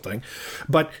bathroom or something.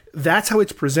 But that's how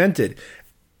it's presented.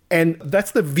 And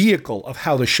that's the vehicle of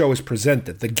how the show is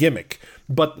presented, the gimmick.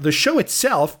 But the show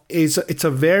itself it's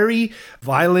a very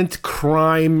violent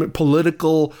crime,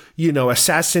 political,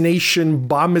 assassination,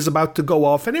 bomb is about to go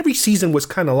off. And every season was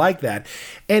kind of like that.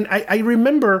 And I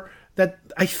remember that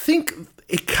I think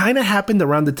it kind of happened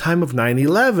around the time of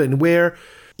 9/11 where,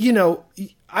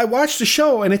 I watched the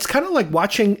show and it's kind of like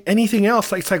watching anything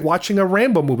else. It's like watching a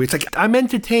Rambo movie. It's like, I'm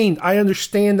entertained. I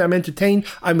understand. I'm entertained.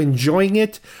 I'm enjoying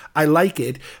it. I like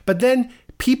it. But then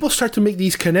people start to make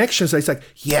these connections. It's like,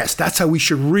 yes, that's how we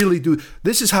should really do.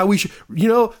 This is how we should,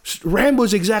 Rambo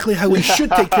is exactly how we should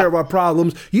take care of our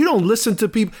problems. You don't listen to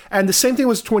people. And the same thing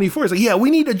was 24. It's like, we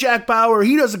need a Jack Bauer.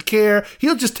 He doesn't care.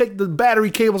 He'll just take the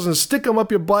battery cables and stick them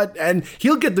up your butt and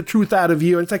he'll get the truth out of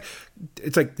you. And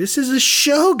it's like, this is a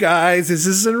show, guys. This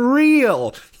isn't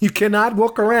real. You cannot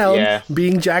walk around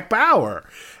being Jack Bauer.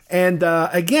 And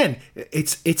again,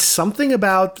 it's something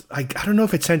about, I don't know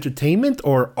if it's entertainment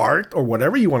or art or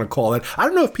whatever you want to call it. I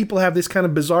don't know if people have this kind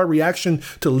of bizarre reaction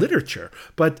to literature,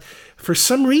 but for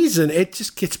some reason, it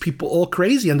just gets people all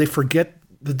crazy and they forget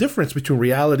the difference between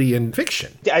reality and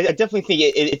fiction. I definitely think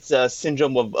it's a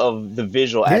syndrome of the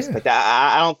visual aspect.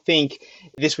 I don't think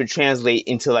this would translate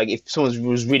into like if someone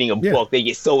was reading a book, they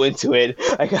get so into it.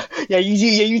 Like,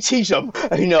 you teach them,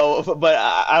 But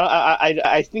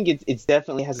I think it's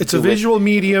definitely has. It's a visual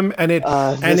medium, and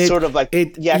it's sort of like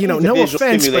no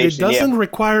offense, but it doesn't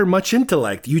require much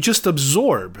intellect. You just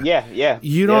absorb.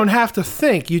 You don't have to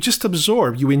think. You just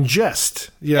absorb. You ingest.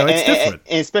 It's different.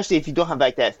 And especially if you don't have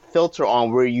like that filter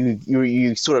on where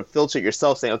you sort of filter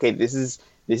yourself, saying, okay, this is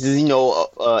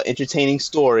entertaining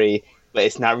story, but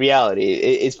it's not reality.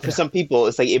 It's for some people,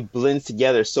 it's like it blends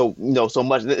together so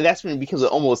much. That's when it becomes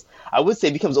almost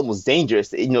dangerous.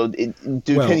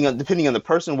 Depending on the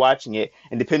person watching it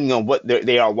and depending on what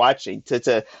they are watching,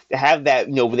 to have that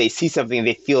where they see something and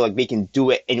they feel like they can do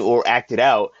it or act it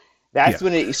out. That's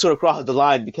when it sort of crosses the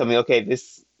line, becoming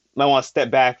this. I want to step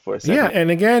back for a second. Yeah,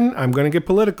 and again, I'm going to get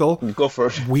political. Go for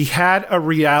it. We had a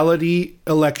reality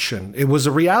election. It was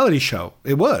a reality show.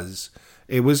 It was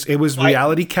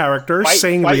reality characters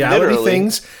saying reality literally.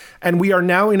 Things, and we are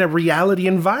now in a reality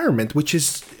environment, which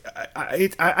is,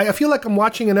 I feel like I'm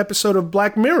watching an episode of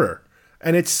Black Mirror,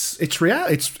 and it's real.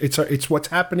 It's what's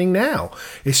happening now.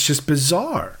 It's just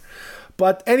bizarre.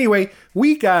 But anyway,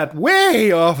 we got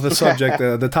way off the subject,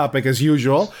 the topic as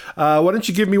usual. Why don't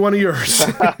you give me one of yours?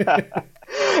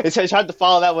 It's hard to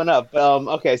follow that one up.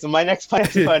 Okay, so my next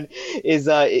one is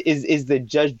the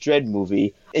Judge Dredd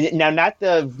movie. And now, not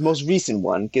the most recent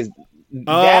one, because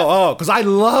because I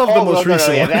love the most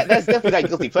recent one. That's definitely not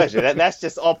guilty pleasure. That's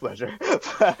just all pleasure.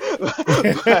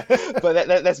 but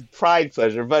that's pride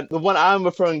pleasure. But the one I'm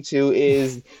referring to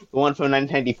is the one from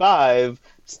 1995.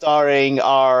 Starring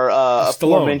our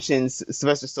aforementioned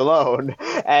Sylvester Stallone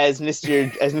as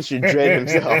Mr. Dredd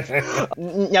himself.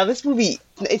 Now, this movie,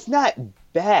 it's not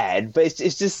bad, but it's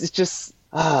just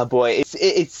boy,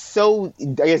 it's so,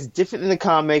 I guess, different than the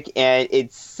comic, and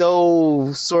it's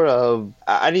so sort of,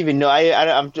 I don't even know.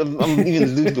 I'm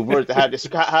even losing the words to how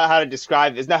to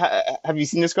describe this. Now, have you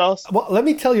seen this, Carlos? Well, let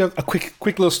me tell you a quick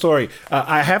little story.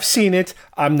 I have seen it.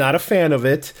 I'm not a fan of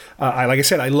it. Like I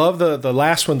said, I love the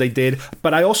last one they did,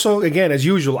 but I also, again, as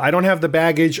usual, I don't have the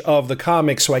baggage of the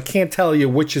comic, so I can't tell you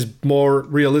which is more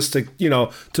realistic,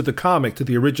 to the comic, to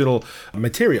the original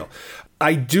material.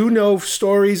 I do know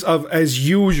stories of, as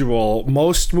usual,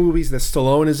 most movies that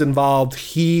Stallone is involved,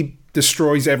 he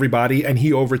destroys everybody and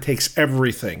he overtakes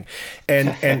everything.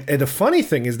 And the funny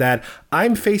thing is that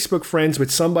I'm Facebook friends with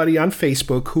somebody on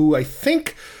Facebook who I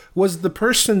think was the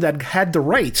person that had the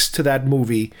rights to that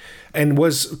movie and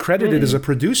was credited as a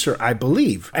producer, I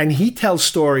believe. And he tells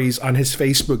stories on his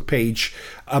Facebook page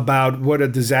about what a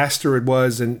disaster it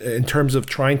was in terms of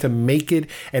trying to make it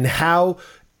and how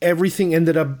everything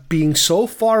ended up being so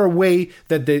far away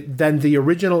than the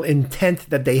original intent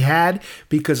that they had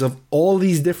because of all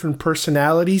these different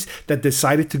personalities that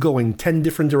decided to go in 10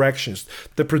 different directions.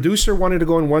 The producer wanted to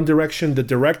go in one direction, the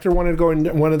director wanted to go in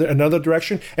another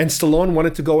direction, and Stallone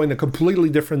wanted to go in a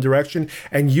completely different direction,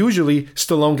 and usually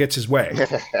Stallone gets his way.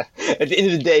 At the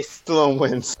end of the day, Stallone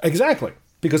wins. Exactly.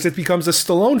 Because it becomes a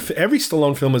Stallone. Every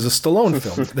Stallone film is a Stallone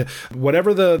film.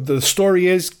 Whatever the story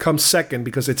is comes second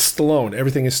because it's Stallone.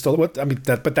 Everything is Stallone. I mean,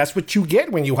 but that's what you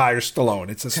get when you hire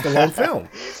Stallone. It's a Stallone film.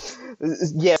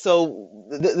 Yeah. So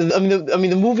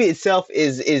the movie itself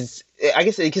is I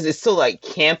guess because it's so like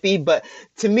campy, but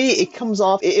to me it comes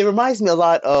off. It reminds me a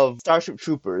lot of Starship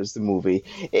Troopers, the movie.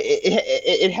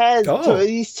 It has, at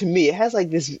least to me, it has like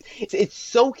this. It's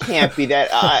so campy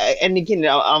that and again,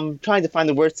 I'm trying to find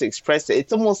the words to express it.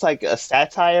 It's almost like a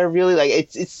satire, really. Like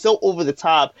it's so over the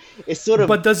top. It's sort of.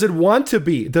 But does it want to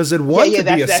be? Does it want to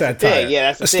be a satire? Yeah,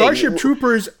 that's the thing. Starship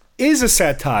Troopers is a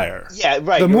satire. Yeah,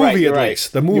 right. The movie, at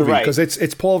least. The movie, because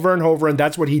it's Paul Verhoeven, and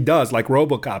that's what he does, like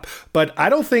RoboCop. But I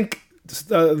don't think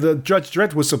the Judge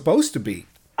Dredd was supposed to be.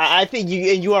 I think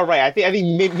you are right. I think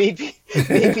maybe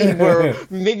we're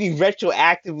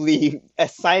retroactively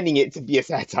assigning it to be a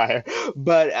satire,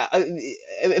 but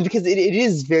because it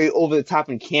is very over the top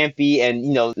and campy,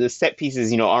 and the set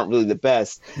pieces aren't really the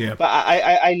best. Yeah. But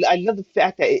I love the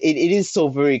fact that it is so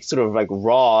very sort of like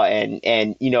raw and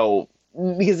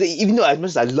because even though as much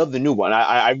as I love the new one,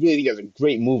 I really think it was a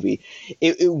great movie.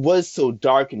 It was so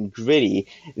dark and gritty.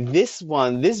 This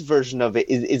version of it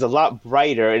is a lot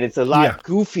brighter, and it's a lot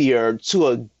goofier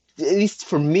at least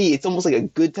for me, it's almost like a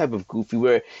good type of goofy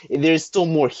where there's still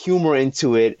more humor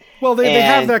into it. Well, they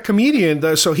have that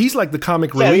comedian, so he's like the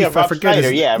comic relief. I forget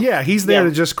Schneider, he's there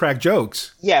to just crack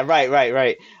jokes. Yeah,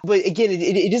 right. But again,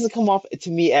 it doesn't come off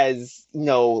to me as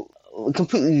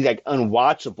completely like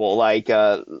unwatchable. Like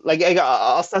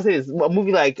I'll say this: a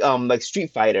movie like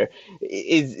Street Fighter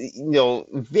is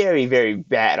very, very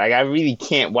bad. Like I really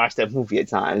can't watch that movie at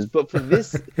times. But for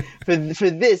this,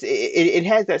 it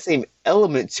has that same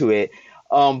element to it.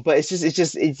 But it's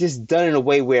just done in a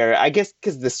way where I guess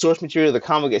because the source material of the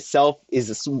comic itself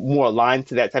is more aligned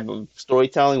to that type of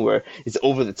storytelling where it's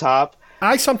over the top.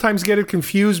 I sometimes get it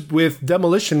confused with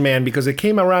Demolition Man because it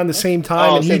came around the same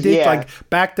time and he did like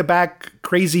back-to-back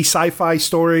crazy sci-fi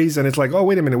stories, and it's like, oh,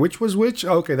 wait a minute, which was which?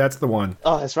 Oh, okay, that's the one.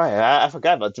 Oh, that's right. I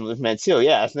forgot about Demolition Man too.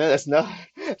 Yeah, that's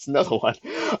another one.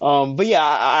 But yeah,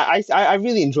 I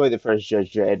really enjoyed the first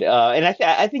Judge Dredd, and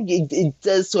I think it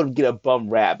does sort of get a bum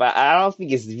rap, but I don't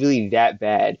think it's really that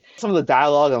bad. Some of the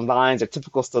dialogue and lines are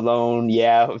typical Stallone.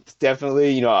 Yeah,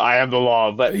 definitely. I am the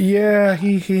law, but yeah,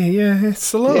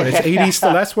 it's Stallone. It's 80s.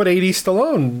 That's what 80s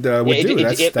Stallone would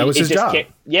do. That was his job.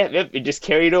 It just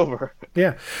carried over.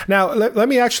 Yeah. Now, let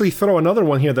me actually throw another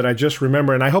one here that I just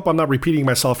remember, and I hope I'm not repeating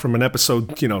myself from an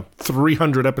episode,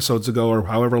 300 episodes ago or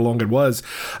however long it was.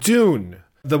 Dune,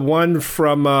 the one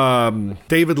from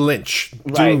David Lynch.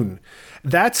 Dune. Right.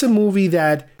 That's a movie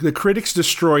that the critics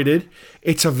destroyed it.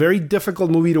 It's a very difficult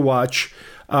movie to watch.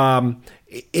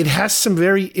 It has some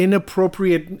very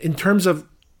inappropriate, in terms of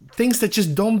things that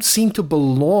just don't seem to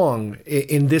belong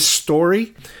in this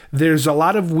story. There's a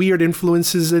lot of weird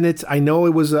influences in it. I know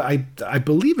it was, I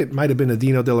believe it might have been a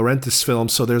Dino De Laurentiis film.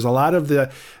 So there's a lot of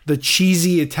the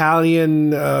cheesy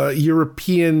Italian,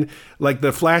 European, like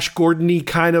the Flash Gordon-y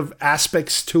kind of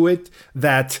aspects to it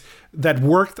that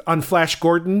worked on Flash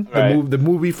Gordon, the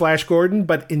movie Flash Gordon,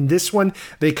 but in this one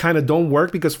they kind of don't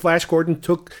work because Flash Gordon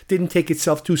didn't take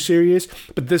itself too serious,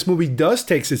 but this movie does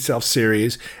take itself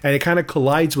serious, and it kind of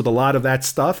collides with a lot of that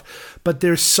stuff. But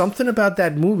there's something about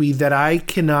that movie that I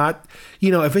cannot,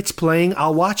 if it's playing,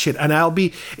 I'll watch it, and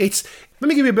Let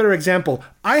me give you a better example.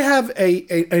 I have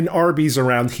an Arby's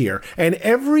around here, and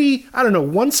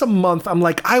once a month, I'm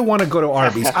like, I want to go to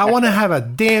Arby's. I want to have a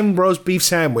damn roast beef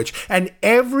sandwich. And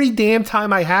every damn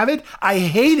time I have it, I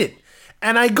hate it.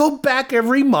 And I go back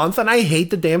every month, and I hate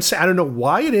the damn I don't know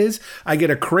why it is. I get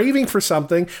a craving for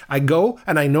something. I go,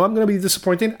 and I know I'm going to be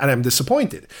disappointed, and I'm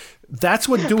disappointed. That's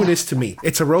what doing is to me.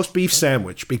 It's a roast beef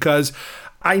sandwich, because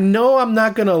I know I'm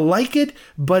not going to like it,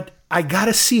 but I got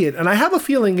to see it. And I have a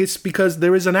feeling it's because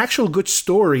there is an actual good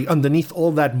story underneath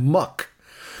all that muck.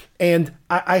 And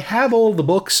I have all the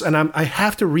books, and I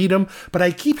have to read them, but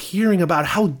I keep hearing about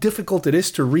how difficult it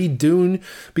is to read Dune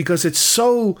because it's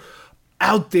so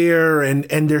out there, and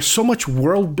there's so much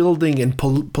world building and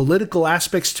political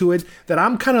aspects to it that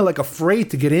I'm kind of like afraid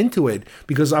to get into it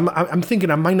because I'm thinking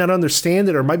I might not understand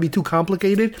it or it might be too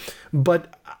complicated.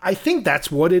 But I think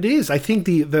that's what it is. I think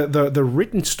the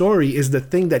written story is the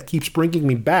thing that keeps bringing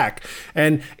me back,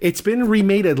 and it's been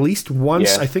remade at least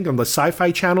once. I think on the Sci-Fi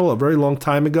Channel a very long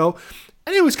time ago.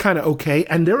 And it was kind of okay,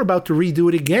 and they're about to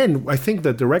redo it again. I think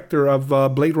the director of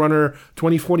Blade Runner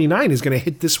 2049 is going to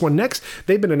hit this one next.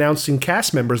 They've been announcing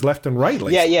cast members left and right.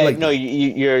 No,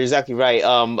 you're exactly right.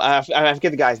 I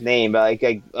forget the guy's name, but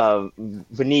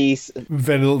Venice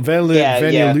Villeneuve,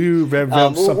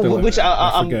 something like that.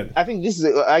 I forget. I think this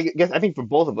is. I think for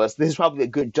both of us, this is probably a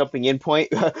good jumping in point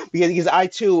because I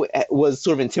too was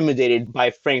sort of intimidated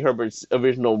by Frank Herbert's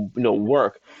original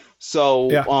work. So,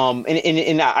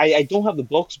 and I don't have the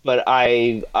books, but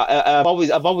I've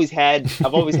always had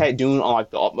Dune on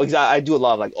because I do a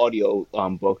lot of audio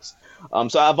books.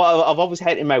 So I've always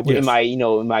had in my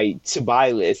to buy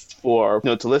list for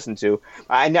to listen to.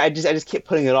 I just kept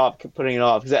putting it off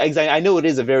because I know it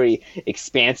is a very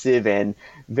expansive and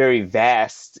very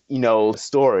vast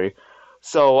story.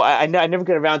 So I never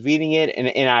get around to reading it,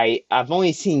 and I've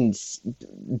only seen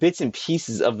bits and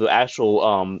pieces of the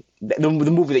actual the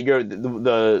movie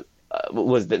that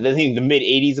was the mid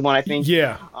 '80s one, I think.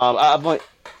 Yeah. I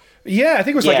think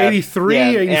it was 83,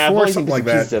 84, something like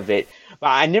that. Pieces of it, but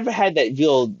I never had that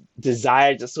real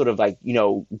desire to sort of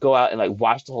go out and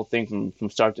watch the whole thing from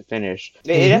start to finish.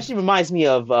 It actually reminds me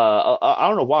of I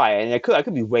don't know why, and I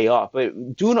could be way off,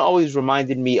 but Dune always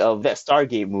reminded me of that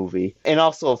Stargate movie, and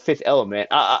also Fifth Element.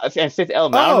 And Fifth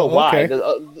Element, I don't know why.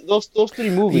 Those three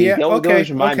movies they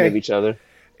always remind me of each other.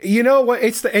 You know what?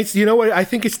 It's you know what? I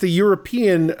think it's the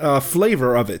European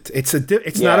flavor of it. It's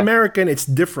not American. It's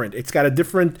different. It's got a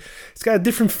different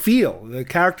feel. The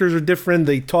characters are different.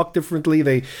 They talk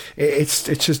differently. It's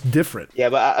just different. Yeah,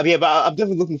 but I'm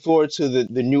definitely looking forward to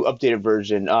the new updated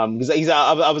version. Because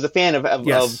I was a fan of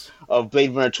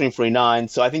Blade Runner 2049,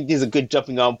 so I think this is a good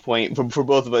jumping on point for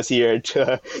both of us here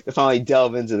to finally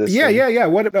delve into this. Yeah.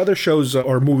 What other shows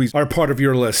or movies are part of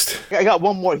your list? I got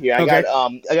one more here. I got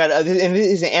and this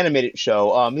is an animated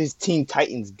show. This is Teen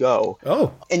Titans Go.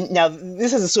 Oh. And now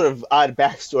this has a sort of odd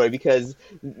backstory because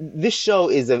this show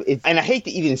and I hate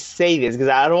to even say this because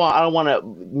I don't want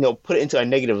to put it into a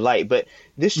negative light, but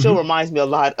this show reminds me a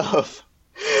lot of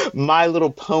My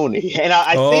Little Pony, and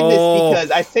I say this because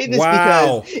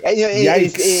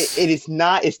it's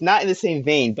not in the same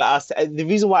vein. But the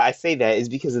reason why I say that is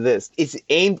because of this. It's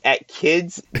aimed at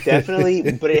kids,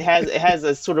 definitely, but it has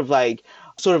a sort of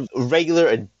regular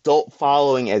adult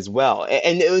following as well.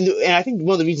 And I think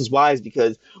one of the reasons why is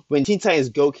because when Teen Titans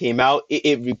Go came out,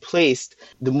 it replaced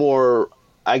the more,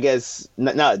 I guess,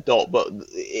 not adult, but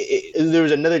there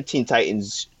was another Teen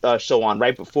Titans show on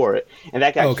right before it, and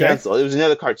that got canceled. It was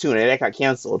another cartoon, and that got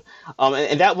canceled.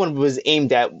 And that one was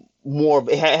aimed at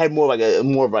it had more of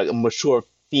a mature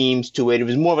themes to it. It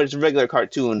was more of a regular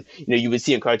cartoon, you would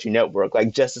see on Cartoon Network,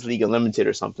 like Justice League Unlimited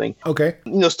or something. Okay.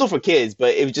 Still for kids,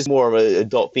 but it was just more of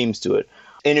adult themes to it.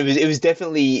 And it was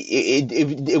definitely,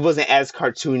 it wasn't as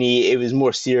cartoony. It was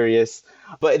more serious.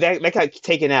 But that got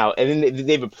taken out, and then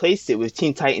they replaced it with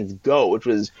Teen Titans Go, which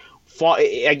was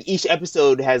each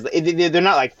episode has. They're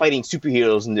not fighting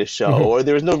superheroes in this show, or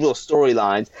there's no real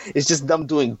storylines. It's just them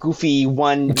doing goofy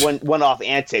one-off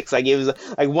antics. It was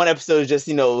one episode is just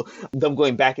them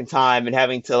going back in time and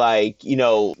having to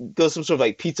go some sort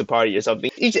of pizza party or something.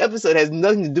 Each episode has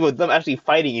nothing to do with them actually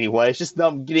fighting anyone. It's just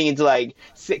them getting into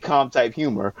sitcom type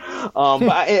humor.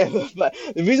 But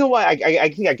the reason why I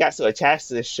think I got so attached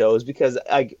to this show is because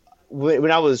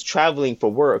when I was traveling for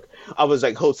work, I was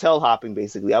hotel hopping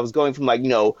basically. I was going from I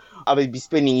would be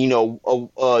spending 2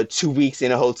 weeks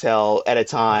in a hotel at a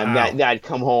time. Wow. Then I'd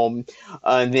come home,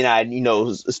 and then I'd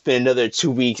spend another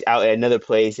 2 weeks out at another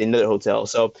place, in another hotel.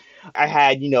 So I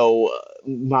had,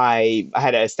 I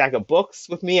had a stack of books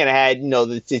with me, and I had,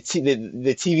 the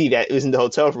TV that was in the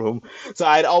hotel room. So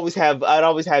I'd always have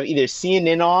either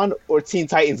CNN on or Teen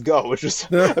Titans Go, which was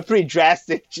a pretty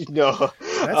drastic, That's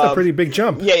a pretty big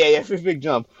jump. Yeah, pretty big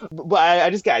jump. But I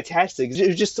just got attached to it because it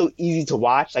was just so easy to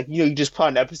watch. Like, you just put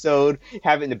on an episode,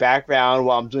 have it in the background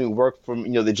while I'm doing work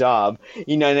from, the job,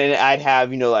 and then I'd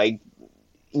have,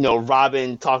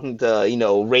 Robin talking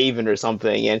to, Raven or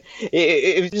something. And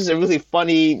it was just a really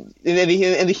funny, and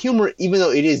the humor, even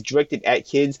though it is directed at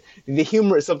kids, the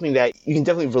humor is something that you can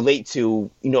definitely relate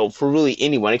to, for really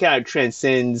anyone. It kind of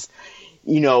transcends,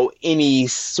 any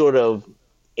sort of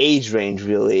age range,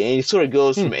 really. And it sort of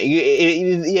goes from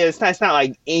it's not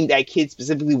like aimed at kids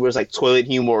specifically, where it's like toilet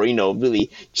humor, or,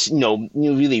 really,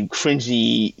 really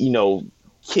cringy,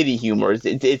 kiddie humor.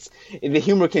 It's the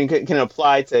humor can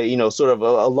apply to sort of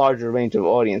a larger range of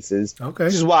audiences. Okay,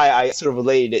 which is why I sort of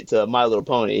related it to My Little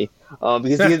Pony,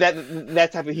 because that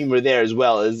type of humor there as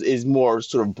well is more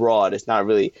sort of broad. It's not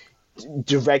really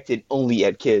directed only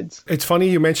at kids. It's funny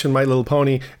you mentioned My Little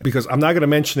Pony, because I'm not going to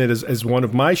mention it as one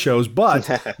of my shows, but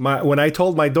when I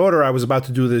told my daughter I was about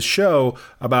to do this show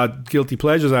about guilty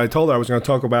pleasures, and I told her I was going to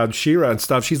talk about She-Ra and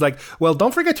stuff, she's like, well,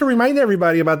 don't forget to remind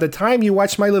everybody about the time you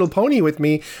watched My Little Pony with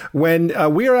me when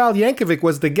Weird Al Yankovic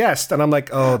was the guest. And I'm like,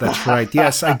 oh, that's right.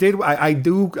 Yes, I did.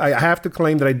 I have to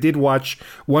claim that I did watch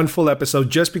one full episode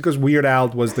just because Weird Al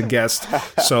was the guest.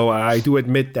 So I do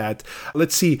admit that.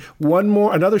 Let's see.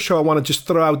 Another show I want to just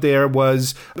throw out there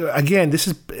was, again, this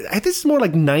is more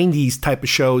like 90s type of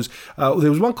shows.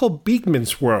 There was one called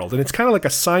Beakman's World, and it's kind of like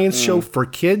a science show for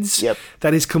kids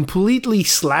that is completely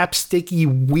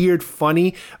slapsticky, weird,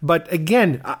 funny. But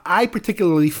again, I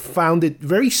particularly found it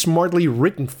very smartly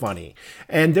written funny.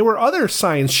 And there were other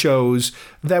science shows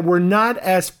that were not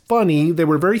as funny. They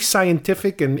were very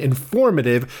scientific and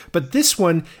informative. But this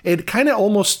one, it kind of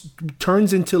almost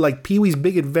turns into like Pee-wee's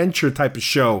Big Adventure type of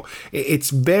show. It's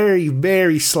very,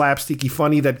 very slapsticky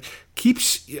funny that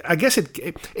keeps, I guess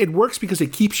it works because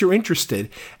it keeps you interested.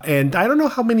 And I don't know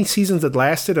how many seasons it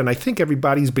lasted, and I think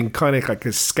everybody's been kind of like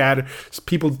scattered.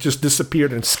 People just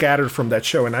disappeared and scattered from that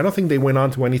show, and I don't think they went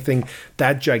on to anything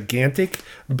that gigantic.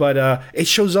 But it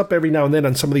shows up every now and then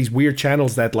on some of these weird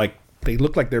channels that like they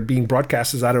look like they're being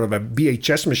broadcasted out of a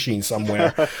VHS machine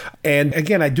somewhere. And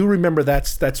again, I do remember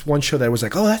that's one show that was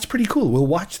like, oh, that's pretty cool. We'll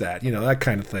watch that, that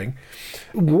kind of thing.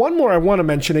 One more I want to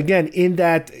mention, again, in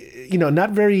that,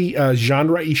 not very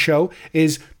genre-y show,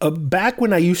 is back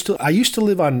when I used to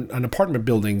live on apartment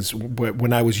buildings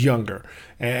when I was younger.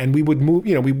 And we would move,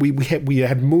 we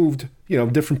had moved,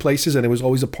 different places, and it was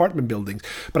always apartment buildings.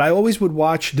 But I always would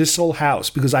watch This Old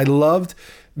House because I loved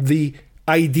the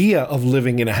idea of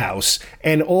living in a house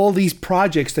and all these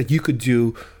projects that you could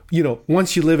do,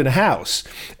 once you live in a house.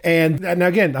 And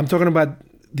again, I'm talking about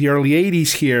the early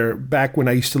 80s here, back when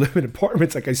I used to live in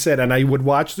apartments, like I said, and I would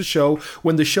watch the show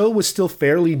when the show was still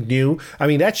fairly new. I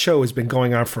mean, that show has been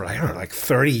going on for, I don't know, like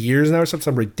 30 years now or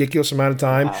some ridiculous amount of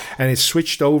time. Wow. And it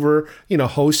switched over,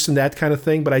 hosts and that kind of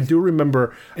thing. But I do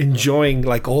remember enjoying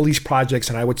like all these projects,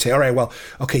 and I would say, all right, well,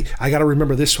 okay, I got to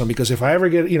remember this one, because if I ever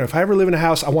live in a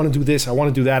house, I want to do this, I want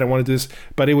to do that, I want to do this.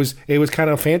 But it was kind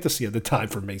of fantasy at the time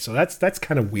for me. So that's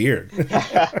kind of weird.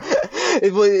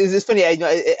 It's funny,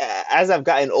 as I've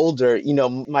gotten older,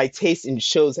 my taste in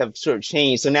shows have sort of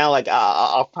changed. So now, like,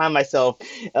 I'll find myself,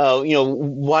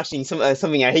 watching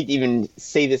something. I hate to even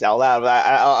say this out loud, but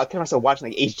I'll catch myself watching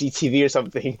like HGTV or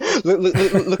something,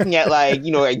 looking at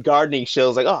like gardening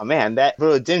shows. Like, oh man, that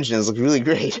rhododendrons look really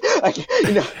great. Like,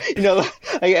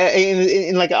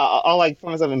 like I'll like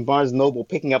find myself in Barnes & Noble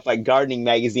picking up like gardening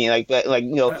magazine, like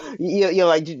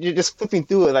you're just flipping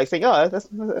through it, like saying, oh, that's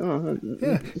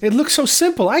yeah, it looks so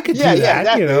simple. I could do that.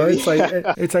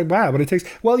 Exactly. It's like wow, but it takes.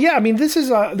 Well, yeah. I mean, this is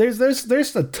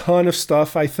there's a ton of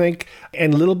stuff, I think,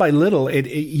 and little by little, it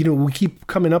we keep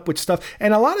coming up with stuff,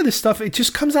 and a lot of this stuff it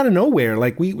just comes out of nowhere.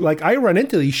 Like I run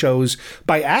into these shows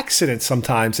by accident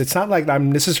sometimes. It's not like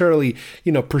I'm necessarily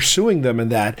pursuing them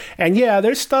and that. And yeah,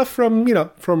 there's stuff from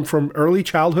from early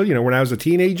childhood, when I was a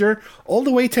teenager, all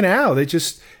the way to now.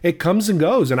 It comes and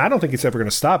goes, and I don't think it's ever going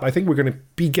to stop. I think we're going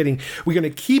to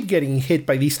keep getting hit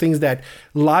by these things that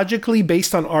logically,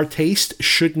 based on our taste,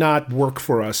 should not work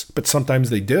for us, but sometimes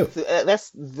they do.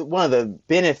 That's one of the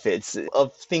benefits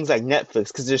of things like Netflix,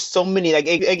 because there's so many. Like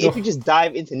if you just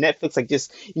dive into Netflix, like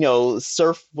just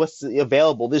surf what's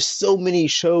available. There's so many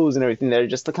shows and everything that are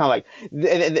just kind of like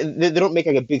they don't make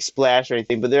like a big splash or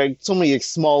anything, but there are so many like,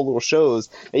 small little shows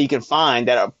that you can find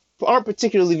that are aren't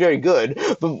particularly very good,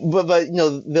 but you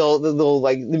know, they'll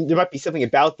like, there might be something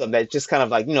about them that just kind of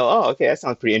like, you know, oh, okay, that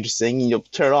sounds pretty interesting. You know,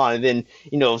 turn it on, and then,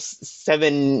 you know,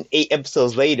 7-8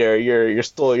 episodes later, you're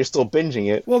still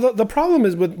binging it. Well, the problem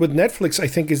is with Netflix, I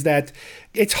think, is that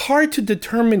it's hard to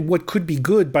determine what could be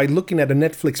good by looking at a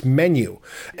Netflix menu.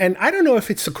 And I don't know if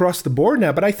it's across the board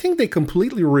now, but I think they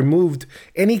completely removed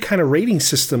any kind of rating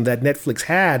system that Netflix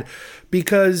had,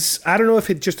 because I don't know if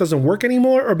it just doesn't work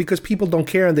anymore, or because people don't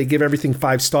care and they give everything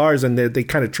 5 stars and they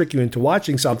kind of trick you into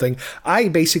watching something. I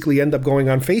basically end up going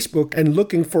on Facebook and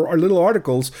looking for our little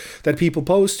articles that people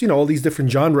post, you know, all these different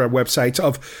genre websites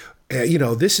of, you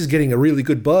know, this is getting a really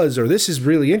good buzz, or this is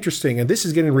really interesting, and this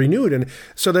is getting renewed. And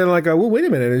so then like, well, wait a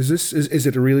minute, is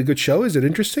it a really good show? Is it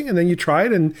interesting? And then you try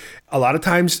it, and a lot of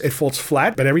times it falls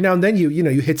flat, but every now and then you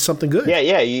hit something good.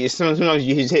 Yeah. Sometimes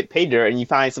you hit pay dirt and you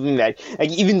find something that, like,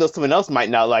 even though someone else might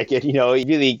not like it, you know, it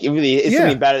really is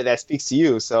something about it that speaks to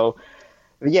you. So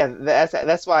yeah,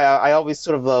 that's why I always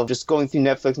sort of love just going through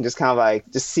Netflix and just kind of like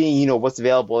just seeing, you know, what's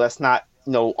available. That's not,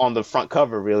 you know, on the front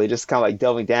cover, really, just kind of like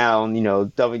delving down, you know,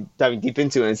 diving deep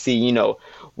into it and see, you know,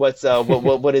 what's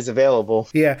what is available.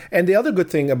 Yeah, and the other good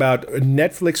thing about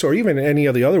Netflix, or even any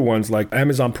of the other ones like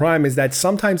Amazon Prime, is that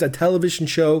sometimes a television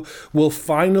show will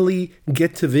finally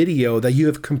get to video that you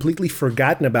have completely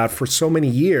forgotten about for so many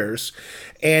years.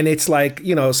 And it's like,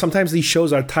 you know, sometimes these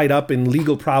shows are tied up in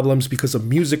legal problems because of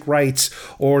music rights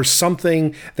or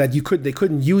something that they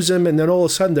couldn't use them, and then all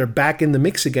of a sudden they're back in the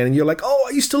mix again, and you're like, oh,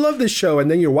 I used to love this show, and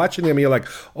then you're watching them and you're like,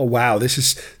 oh wow, this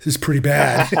is pretty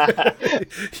bad.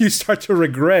 You start to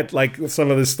regret like some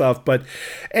of this stuff. But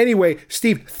anyway,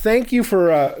 Steve, thank you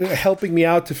for helping me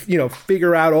out to, you know,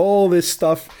 figure out all this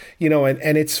stuff, you know,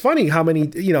 and it's funny how many,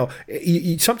 you know,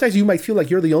 sometimes you might feel like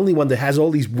you're the only one that has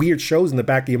all these weird shows in the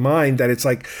back of your mind, that it's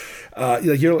like,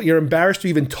 you're embarrassed to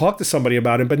even talk to somebody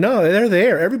about them, but no, they're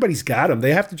there. Everybody's got them.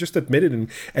 They have to just admit it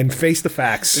and face the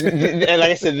facts. And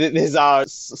like I said, this is our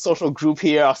social group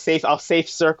here, our safe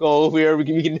circle where we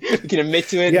can admit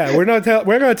to it. Yeah, we're going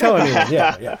to tell anyone.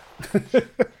 Yeah.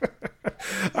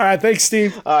 All right, thanks,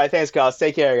 Steve. All right, thanks, Carlos.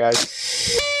 Take care,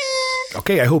 guys.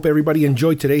 Okay, I hope everybody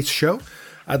enjoyed today's show.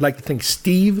 I'd like to thank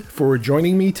Steve for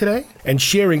joining me today and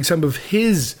sharing some of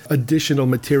his additional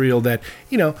material that,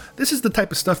 you know, this is the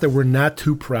type of stuff that we're not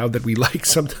too proud that we like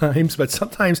sometimes, but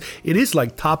sometimes it is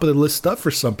like top of the list stuff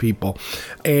for some people.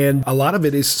 And a lot of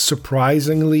it is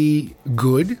surprisingly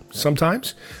good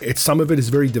sometimes. Some of it is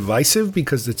very divisive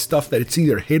because it's stuff that it's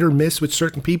either hit or miss with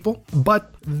certain people,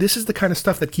 but this is the kind of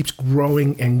stuff that keeps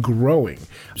growing and growing.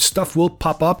 Stuff will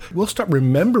pop up. We'll start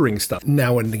remembering stuff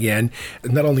now and again,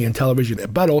 not only in television,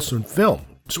 but also in film.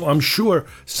 So I'm sure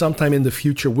sometime in the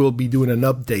future we'll be doing an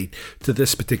update to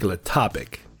this particular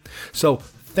topic. So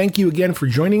thank you again for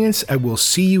joining us, and we'll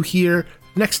see you here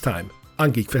next time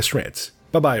on GeekFest Rants.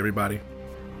 Bye-bye, everybody.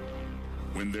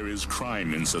 When there is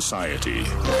crime in society,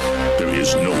 there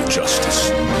is no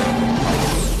justice.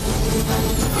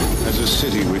 As a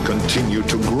city, we continue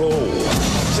to grow.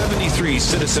 73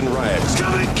 citizen riots.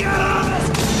 Come and get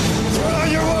us! Throw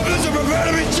down your weapons and prepare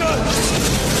to be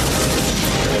judged!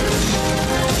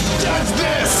 Judge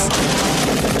this!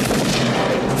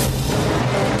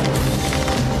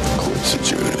 Court's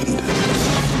adjourned.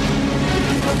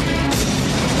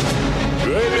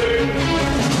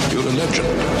 You're a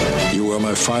legend. You were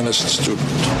my finest student.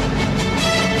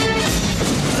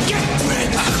 Get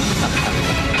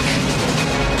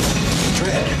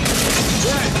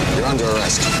Dredd, you're under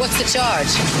arrest. What's the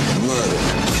charge? Murder.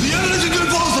 The evidence has been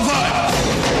falsified!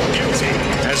 Guilty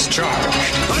as charged.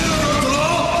 I don't know the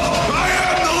law! I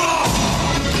am the law!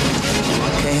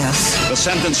 Chaos. The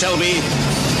sentence shall be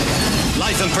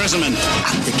life imprisonment.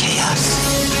 I'm the chaos.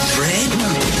 Dredd?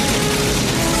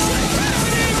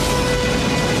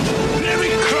 Every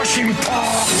crushing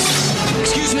paw!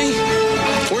 Excuse me?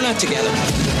 We're not together.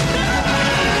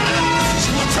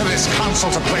 For this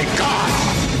council to play God.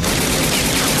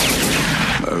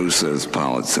 Who says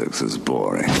politics is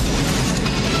boring?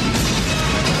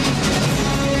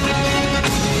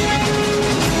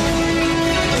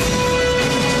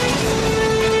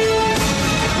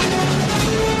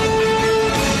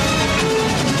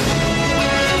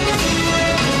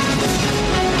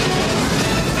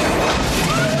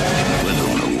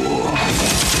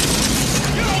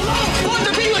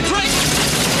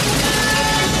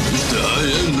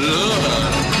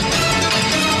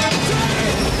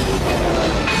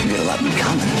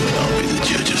 I'll be the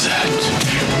judge of that.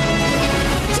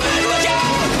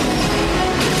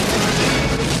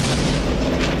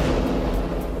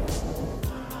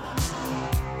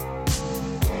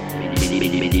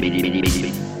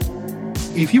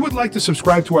 would like to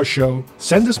subscribe to our show,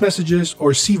 send us messages,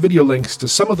 or see video links to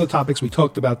some of the topics we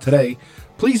talked about today,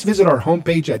 please visit our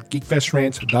homepage at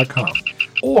geekfestrants.com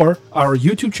or our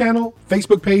YouTube channel,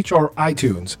 Facebook page, or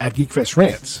iTunes at Geekfest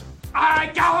Rants. I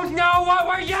don't know what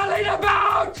we're yelling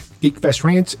about! Geekfest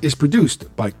Rants is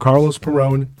produced by Carlos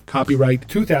Perone, copyright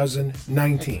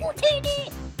 2019.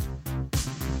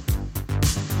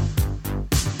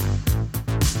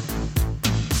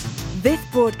 This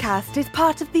broadcast is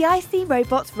part of the IC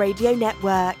Robots Radio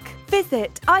Network.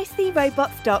 Visit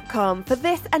icrobots.com for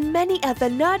this and many other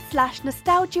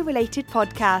nerd/nostalgia related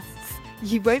podcasts.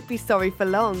 You won't be sorry for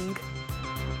long.